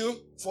praise you,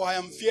 for I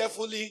am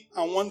fearfully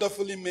and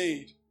wonderfully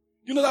made.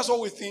 You know, that's what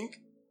we think.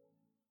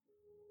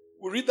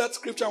 We read that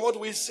scripture and what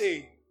do we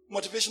say?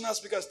 Motivational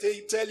speakers,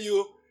 they tell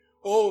you,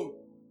 oh,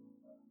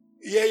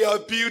 yeah, you're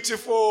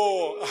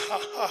beautiful.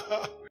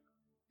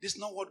 This is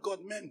not what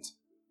God meant.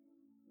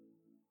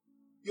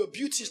 Your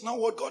beauty is not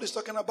what God is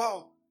talking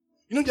about.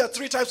 You know, there are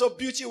 3 types of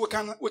beauty we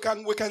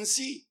can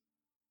see.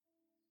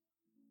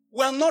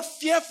 We are not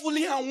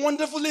fearfully and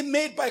wonderfully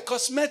made by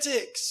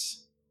cosmetics.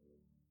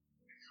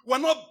 We're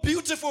not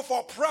beautiful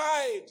for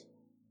pride.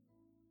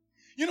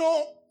 You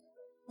know,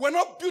 we're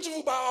not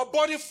beautiful by our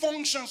body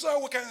function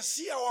so we can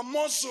see our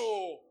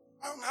muscle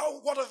and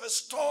what of a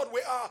stud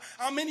we are,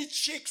 how many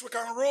cheeks we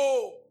can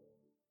roll.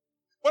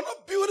 We're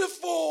not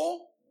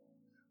beautiful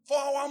for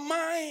our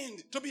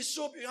mind to be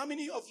so beautiful. How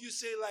many of you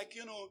say, like,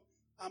 you know,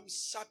 I'm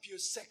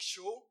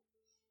sapiosexual?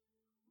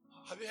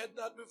 Have you heard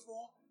that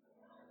before?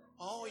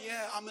 Oh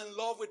yeah, I'm in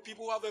love with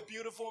people who have a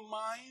beautiful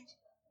mind.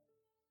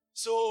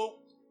 So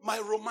my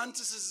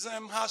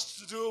romanticism has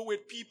to do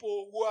with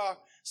people who are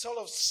sort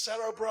of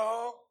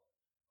cerebral.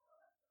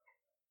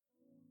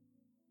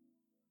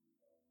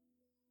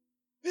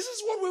 This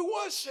is what we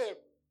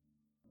worship.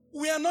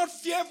 We are not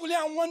fearfully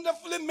and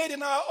wonderfully made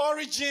in our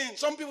origin.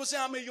 Some people say,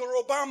 I'm a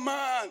Yoruba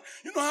man.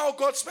 You know how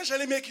God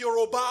specially make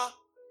Yoruba?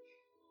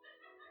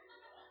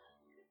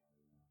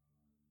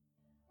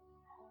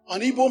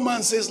 An Igbo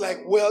man says, like,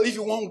 well, if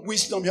you want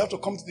wisdom, you have to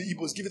come to the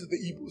Igbos. Give it to the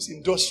Igbos.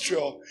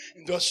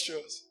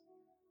 Industrials.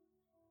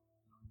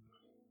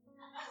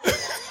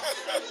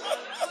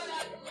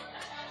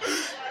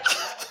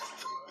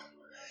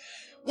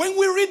 When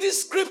we read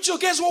this scripture,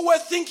 guess what we're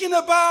thinking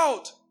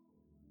about?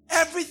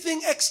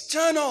 Everything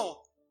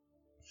external.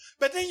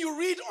 But then you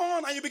read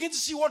on and you begin to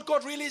see what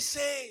God really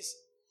says.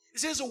 It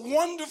says,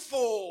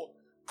 wonderful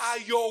are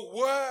your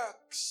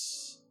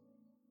works.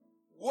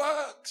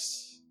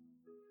 Works.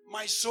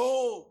 My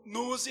soul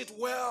knows it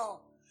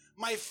well.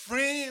 My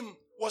frame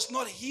was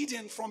not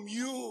hidden from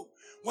you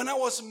when I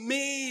was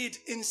made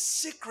in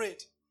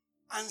secret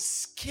and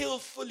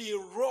skillfully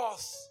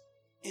wrought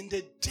in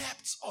the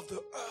depths of the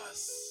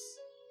earth.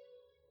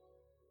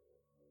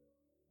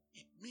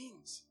 It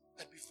means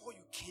that before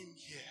you came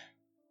here,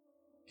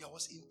 there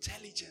was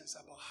intelligence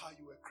about how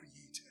you were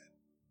created.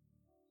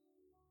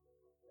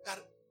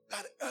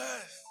 That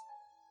earth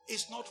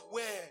is not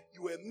where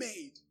you were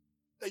made,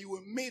 that you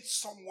were made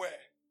somewhere.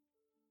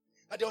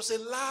 That there was a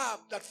lab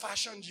that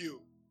fashioned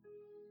you.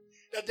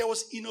 That there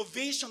was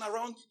innovation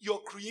around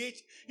your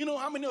create. You know,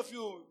 how many of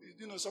you,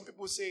 some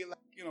people say, like,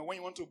 when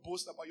you want to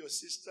boast about your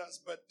sister's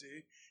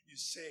birthday, you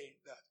say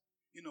that,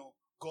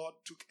 God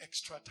took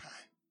extra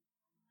time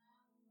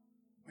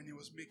when he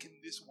was making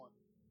this one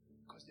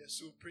because they're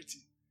so pretty.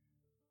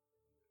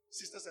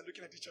 Sisters are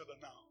looking at each other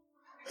now.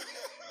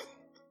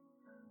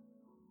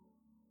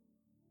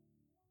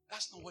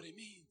 That's not what it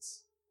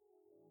means.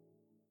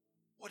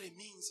 What it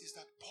means is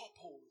that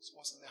purpose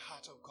was in the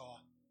heart of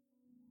God.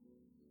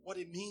 What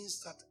it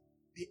means that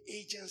the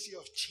agency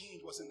of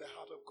change was in the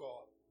heart of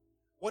God.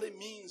 What it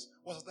means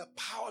was that the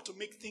power to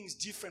make things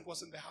different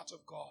was in the heart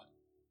of God.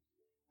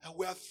 that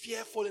we are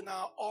fearful in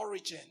our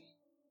origin,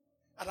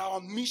 that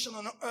our mission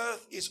on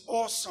earth is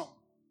awesome,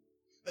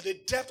 that the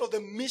depth of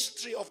the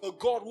mystery of the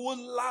God who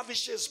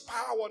lavishes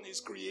power on his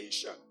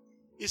creation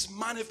is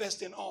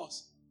manifest in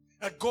us.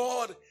 That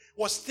God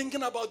was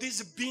thinking about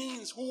these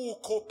beings who will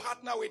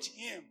co-partner with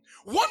him.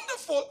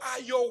 Wonderful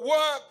are your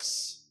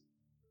works.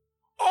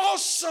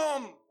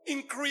 Awesome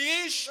in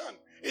creation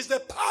is the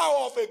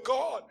power of a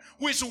God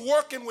who is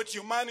working with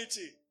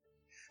humanity.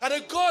 And a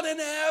God in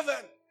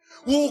heaven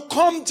will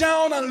come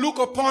down and look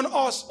upon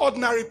us,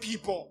 ordinary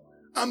people,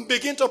 and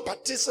begin to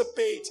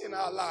participate in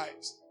our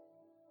lives.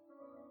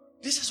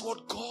 This is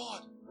what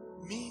God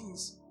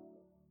means.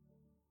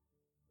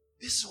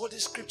 This is what the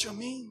scripture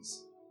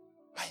means.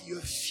 That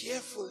you're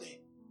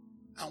fearfully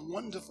and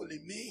wonderfully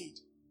made.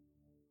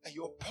 That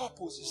your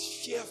purpose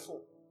is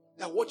fearful.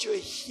 That what you're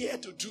here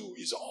to do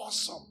is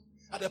awesome.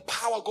 That the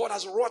power God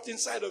has wrought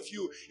inside of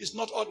you is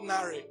not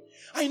ordinary.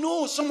 I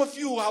know some of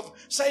you have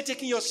started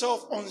taking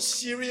yourself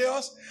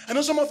unserious. I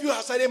know some of you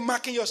have started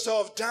marking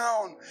yourself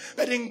down.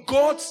 But in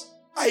God's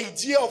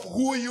idea of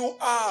who you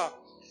are,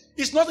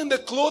 it's not in the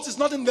clothes, it's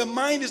not in the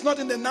mind, it's not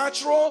in the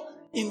natural,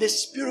 in the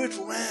spirit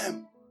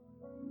realm.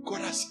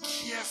 God has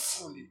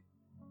carefully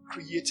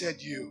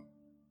created you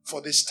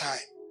for this time.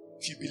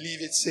 If you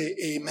believe it, say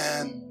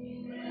amen.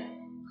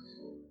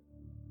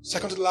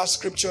 Second to the last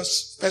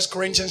scriptures, 1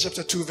 Corinthians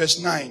chapter 2,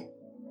 verse 9.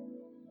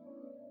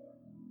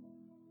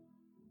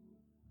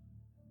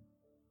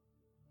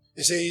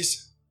 It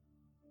says,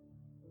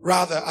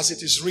 rather, as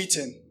it is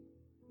written,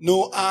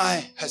 no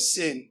eye has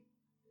seen,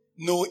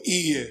 no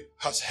ear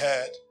has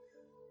heard,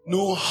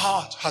 no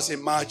heart has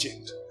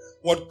imagined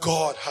what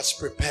God has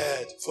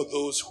prepared for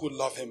those who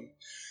love him.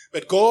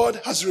 But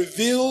God has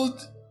revealed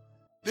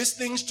these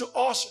things to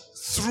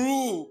us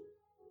through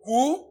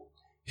who?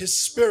 His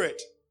Spirit.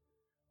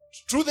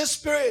 Through the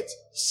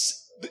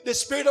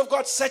Spirit of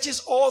God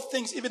searches all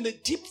things, even the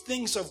deep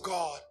things of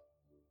God.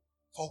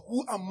 For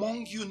who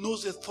among you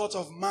knows the thought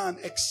of man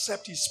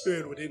except his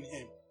spirit within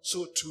him?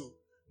 So too,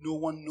 no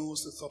one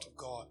knows the thought of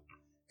God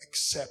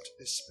except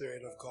the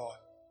Spirit of God.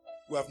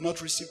 We have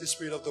not received the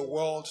spirit of the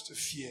world to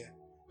fear,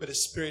 but the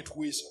Spirit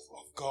who is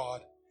of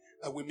God,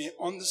 that we may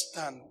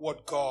understand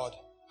what God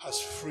has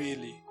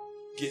freely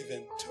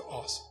given to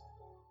us.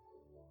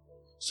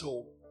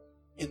 So,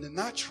 in the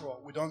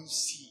natural, we don't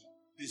see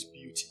this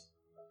beauty.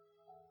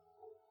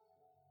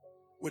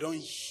 We don't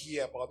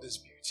hear about this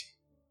beauty.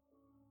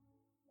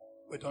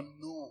 We don't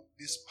know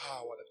this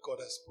power that God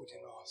has put in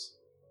us.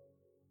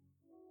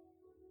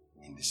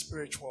 In the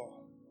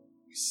spiritual,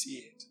 we see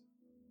it.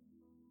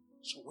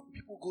 So when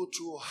people go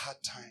through a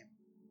hard time,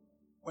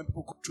 when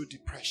people go through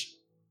depression,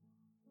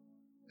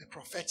 the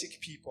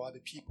prophetic people are the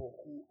people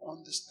who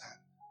understand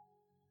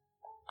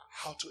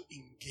how to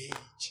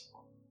engage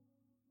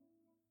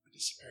with the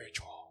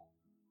spiritual.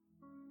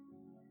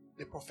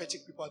 The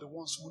prophetic people are the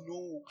ones who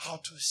know how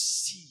to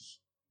see.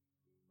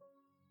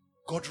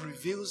 God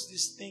reveals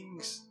these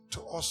things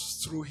to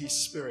us through his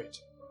Spirit.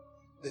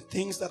 The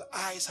things that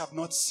eyes have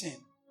not seen,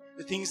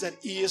 the things that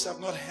ears have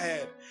not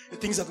heard, the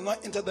things that have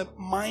not entered the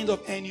mind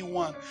of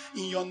anyone.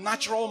 In your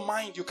natural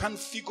mind, you can't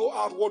figure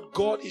out what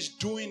God is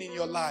doing in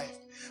your life.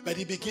 But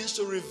he begins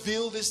to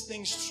reveal these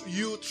things to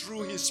you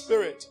through his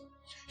Spirit.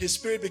 His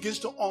Spirit begins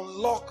to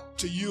unlock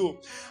to you.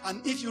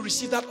 And if you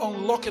receive that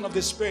unlocking of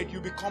the Spirit,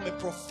 you become a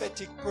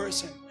prophetic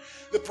person.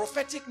 The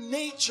prophetic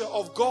nature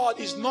of God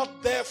is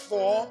not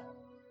therefore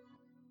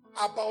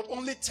about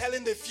only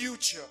telling the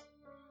future.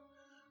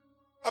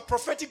 A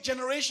prophetic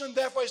generation,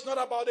 therefore, is not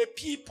about a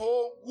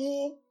people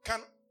who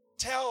can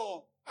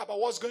tell about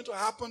what's going to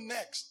happen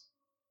next.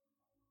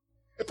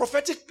 A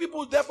prophetic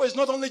people, therefore, is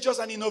not only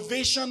just an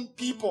innovation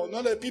people,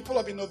 not a people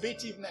of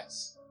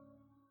innovativeness,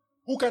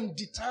 who can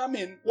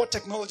determine what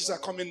technologies are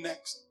coming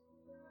next.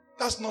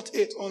 That's not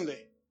it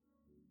only.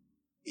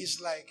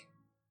 It's like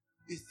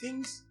the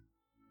things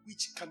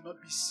which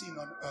cannot be seen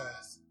on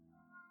earth.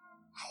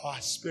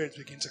 Our spirits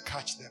begin to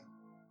catch them.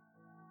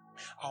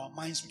 Our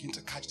minds begin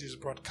to catch this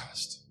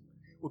broadcast.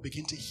 We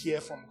begin to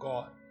hear from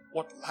God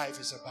what life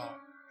is about.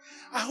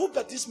 I hope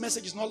that this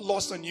message is not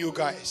lost on you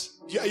guys.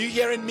 Are you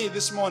hearing me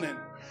this morning?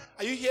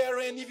 Are you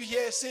hearing? If you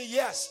hear, say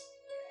yes.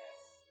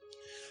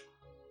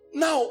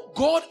 Now,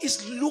 God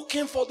is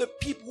looking for the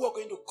people who are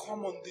going to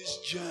come on this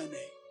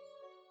journey.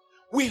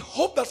 We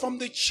hope that from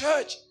the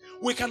church,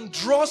 we can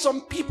draw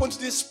some people into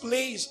this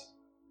place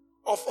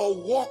of a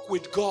walk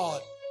with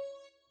God.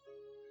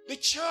 The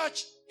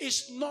church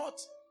is not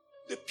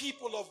the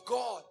people of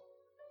God.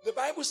 The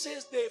Bible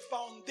says the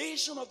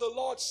foundation of the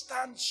Lord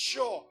stands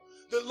sure.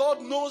 The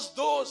Lord knows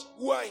those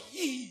who are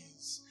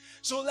his.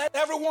 So let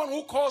everyone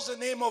who calls the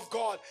name of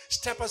God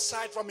step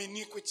aside from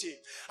iniquity.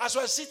 As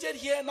we're seated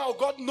here now,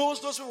 God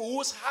knows those people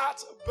whose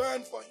hearts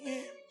burn for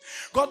him.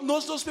 God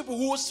knows those people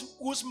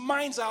whose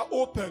minds are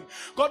open.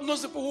 God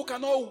knows the people who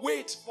cannot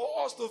wait for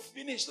us to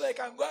finish so they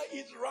can go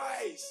eat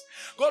rice.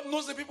 God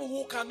knows the people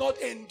who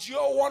cannot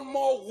endure one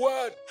more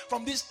word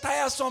from this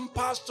tiresome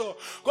pastor.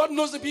 God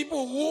knows the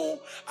people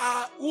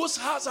whose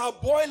hearts are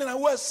boiling and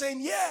who are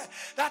saying, yeah,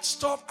 that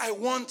stuff I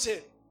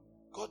wanted.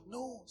 God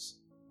knows.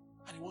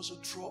 And He wants to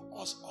draw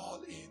us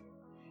all in.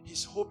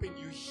 He's hoping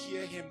you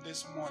hear Him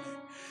this morning.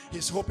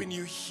 He's hoping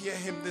you hear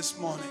Him this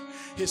morning.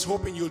 He's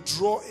hoping you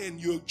draw in,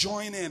 you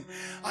join in.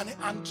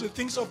 And the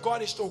things of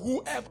God is to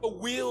whoever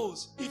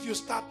wills, if you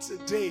start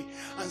today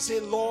and say,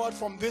 Lord,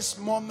 from this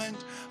moment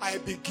I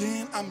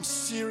begin, I'm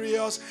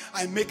serious,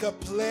 I make a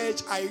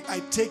pledge,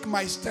 I take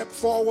my step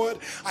forward,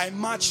 I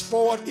march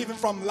forward. Even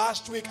from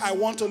last week, I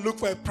want to look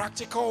for a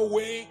practical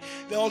way.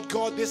 Lord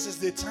God, this is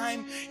the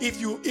time. If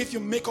you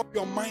make up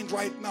your mind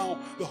right now,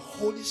 the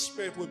Holy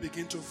Spirit will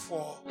begin to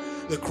fall.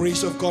 The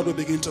grace of God will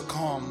begin to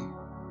come.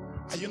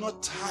 Are you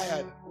not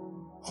tired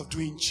of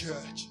doing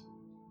church?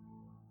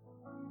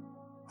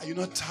 Are you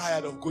not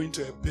tired of going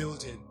to a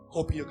building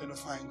hoping you're going to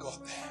find God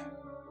there?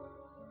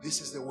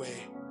 This is the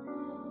way.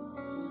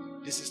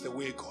 This is the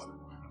way, God.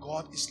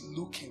 God is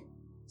looking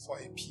for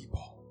a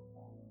people.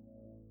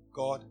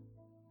 God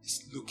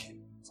is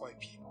looking for a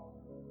people.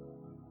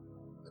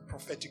 The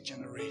prophetic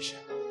generation.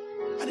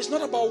 And it's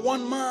not about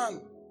one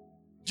man.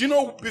 Do you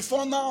know,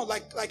 before now,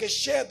 like I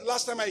shared,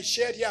 last time I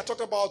shared here, I talked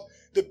about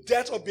the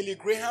death of Billy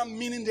Graham,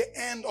 meaning the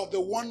end of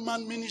the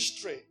one-man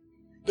ministry.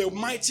 The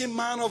mighty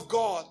man of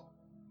God.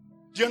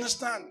 Do you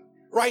understand?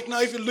 Right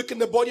now, if you look in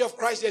the body of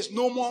Christ, there's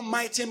no more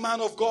mighty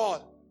man of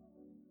God.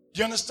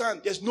 Do you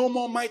understand? There's no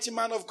more mighty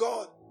man of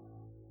God.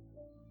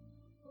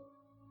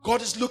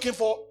 God is looking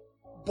for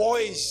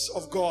boys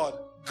of God,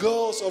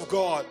 girls of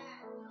God.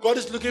 God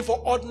is looking for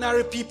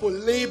ordinary people,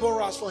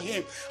 laborers for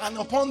Him. And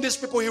upon these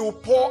people, He will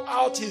pour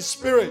out His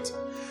Spirit.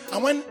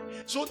 And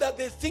so that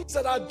the things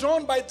that are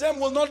done by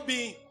them will not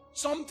be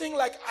something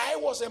like, I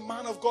was a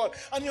man of God.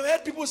 And you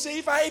heard people say,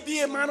 if I be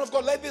a man of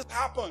God, let this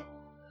happen.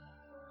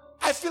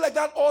 I feel like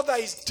that order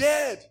is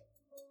dead.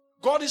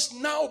 God is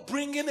now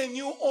bringing a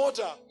new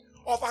order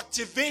of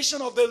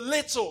activation of the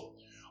little,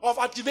 of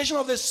activation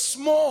of the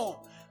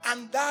small.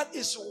 And that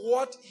is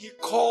what He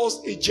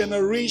calls a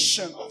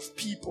generation of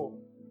people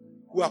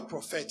who are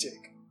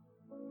prophetic.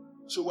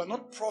 So we're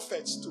not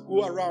prophets to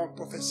go around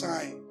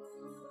prophesying.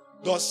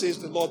 Thus says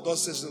the Lord,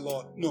 thus says the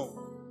Lord. No.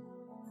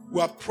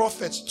 We are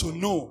prophets to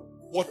know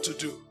what to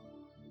do.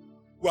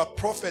 We are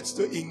prophets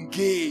to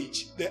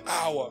engage the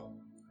hour.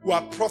 We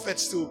are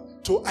prophets to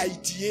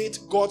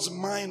ideate God's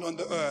mind on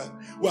the earth.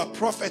 We are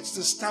prophets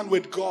to stand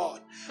with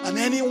God. And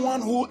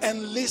anyone who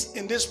enlists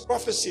in this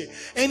prophecy,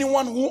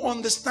 anyone who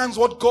understands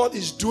what God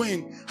is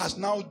doing, has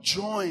now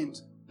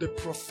joined the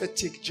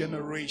prophetic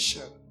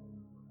generation.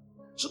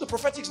 So the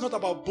prophetic is not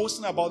about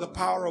boasting about the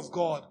power of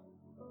God,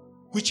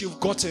 which you've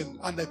gotten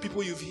and the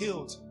people you've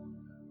healed.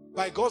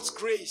 By God's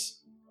grace,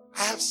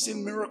 I have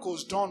seen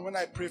miracles done when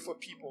I pray for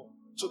people.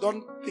 So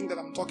don't think that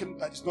I'm talking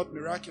that it's not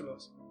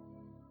miraculous.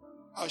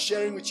 I was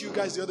sharing with you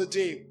guys the other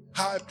day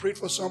how I prayed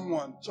for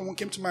someone. Someone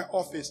came to my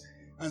office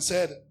and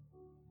said,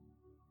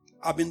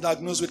 I've been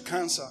diagnosed with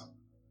cancer.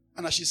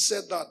 And as she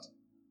said that,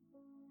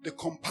 the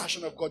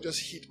compassion of God just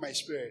hit my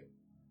spirit.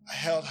 I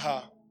held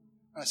her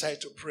and I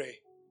started to pray.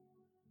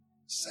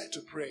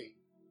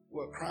 We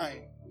were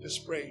crying,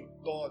 just praying,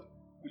 Lord,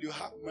 will you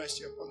have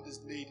mercy upon this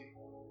lady?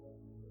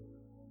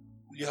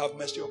 Will you have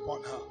mercy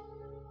upon her?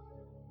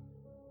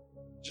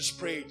 Just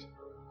prayed,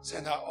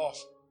 sent her off.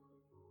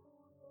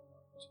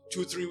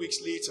 2-3 weeks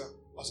later,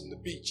 I was on the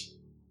beach.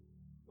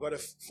 Got a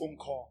phone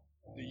call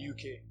from the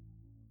UK.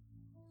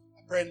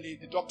 Apparently,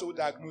 the doctor who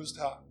diagnosed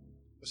her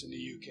was in the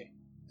UK.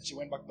 And she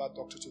went back to that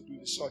doctor to do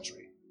the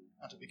surgery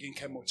and to begin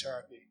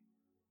chemotherapy.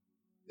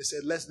 They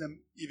said, let them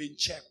even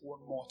check one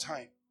more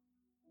time.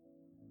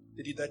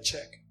 They did that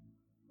check.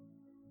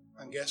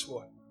 And guess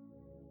what?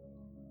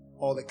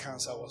 All the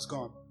cancer was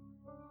gone.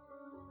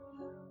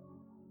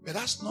 But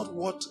that's not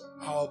what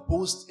our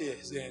boast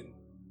is then.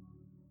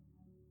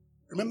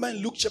 Remember in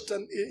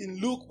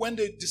Luke, when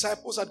the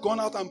disciples had gone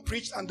out and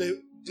preached and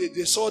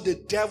they saw the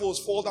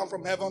devils fall down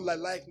from heaven like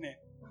lightning.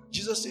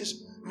 Jesus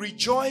says,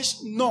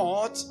 rejoice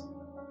not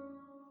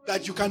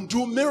that you can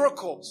do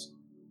miracles.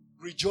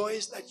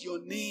 Rejoice that your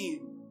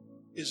name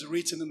is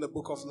written in the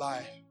book of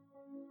life.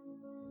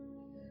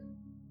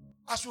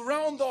 As we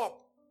round up,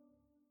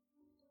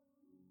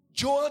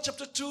 Joel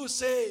chapter 2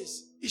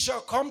 says, it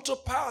shall come to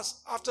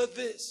pass after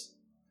this,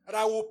 that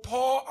I will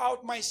pour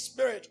out my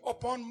spirit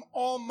upon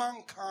all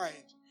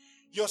mankind.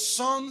 Your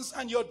sons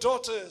and your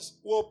daughters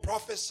will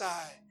prophesy.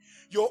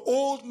 Your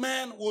old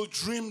men will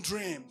dream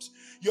dreams.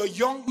 Your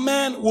young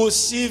men will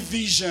see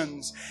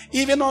visions.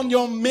 Even on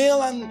your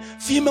male and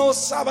female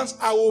servants,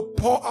 I will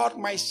pour out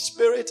my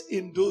spirit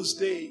in those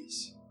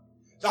days.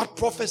 That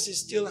prophecy is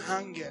still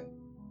hanging.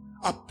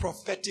 A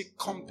prophetic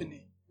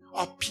company.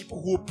 Are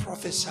people who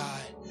prophesy.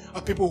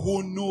 Are people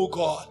who know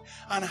God.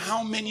 And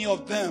how many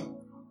of them?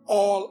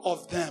 All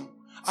of them.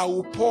 I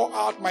will pour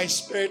out my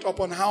spirit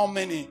upon how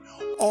many?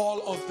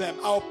 All of them.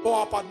 I will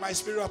pour out my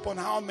spirit upon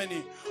how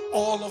many?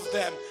 All of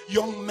them.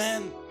 Young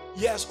men.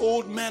 Yes,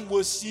 old men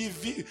will see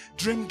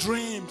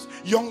dreams.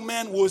 Young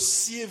men will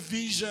see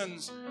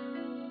visions.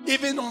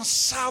 even on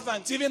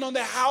servants, even on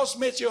the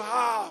housemates you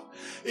have.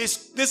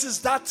 This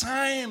is that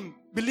time.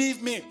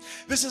 Believe me,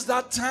 this is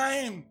that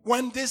time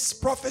when this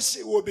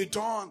prophecy will be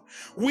done.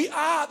 We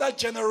are that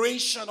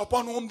generation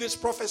upon whom this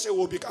prophecy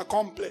will be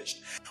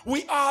accomplished.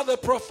 We are the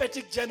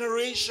prophetic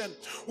generation.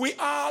 We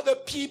are the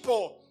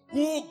people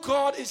who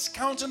God is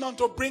counting on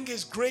to bring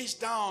His grace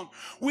down.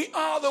 We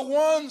are the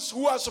ones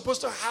who are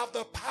supposed to have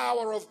the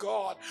power of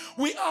God.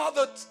 We are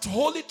the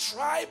holy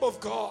tribe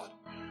of God.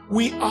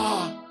 We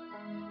are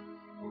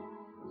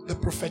the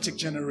prophetic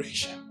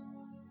generation.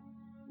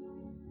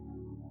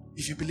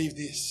 If you believe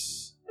this,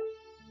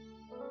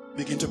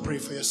 begin to pray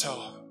for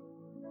yourself.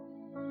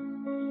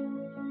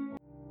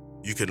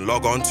 You can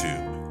log on to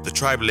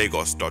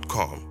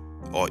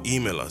thetribelagos.com or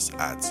email us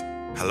at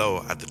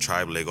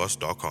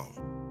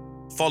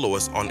hello@thetribelagos.com. Follow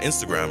us on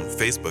Instagram,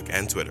 Facebook,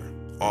 and Twitter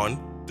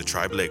on The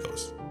Tribe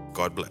Lagos.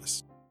 God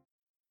bless.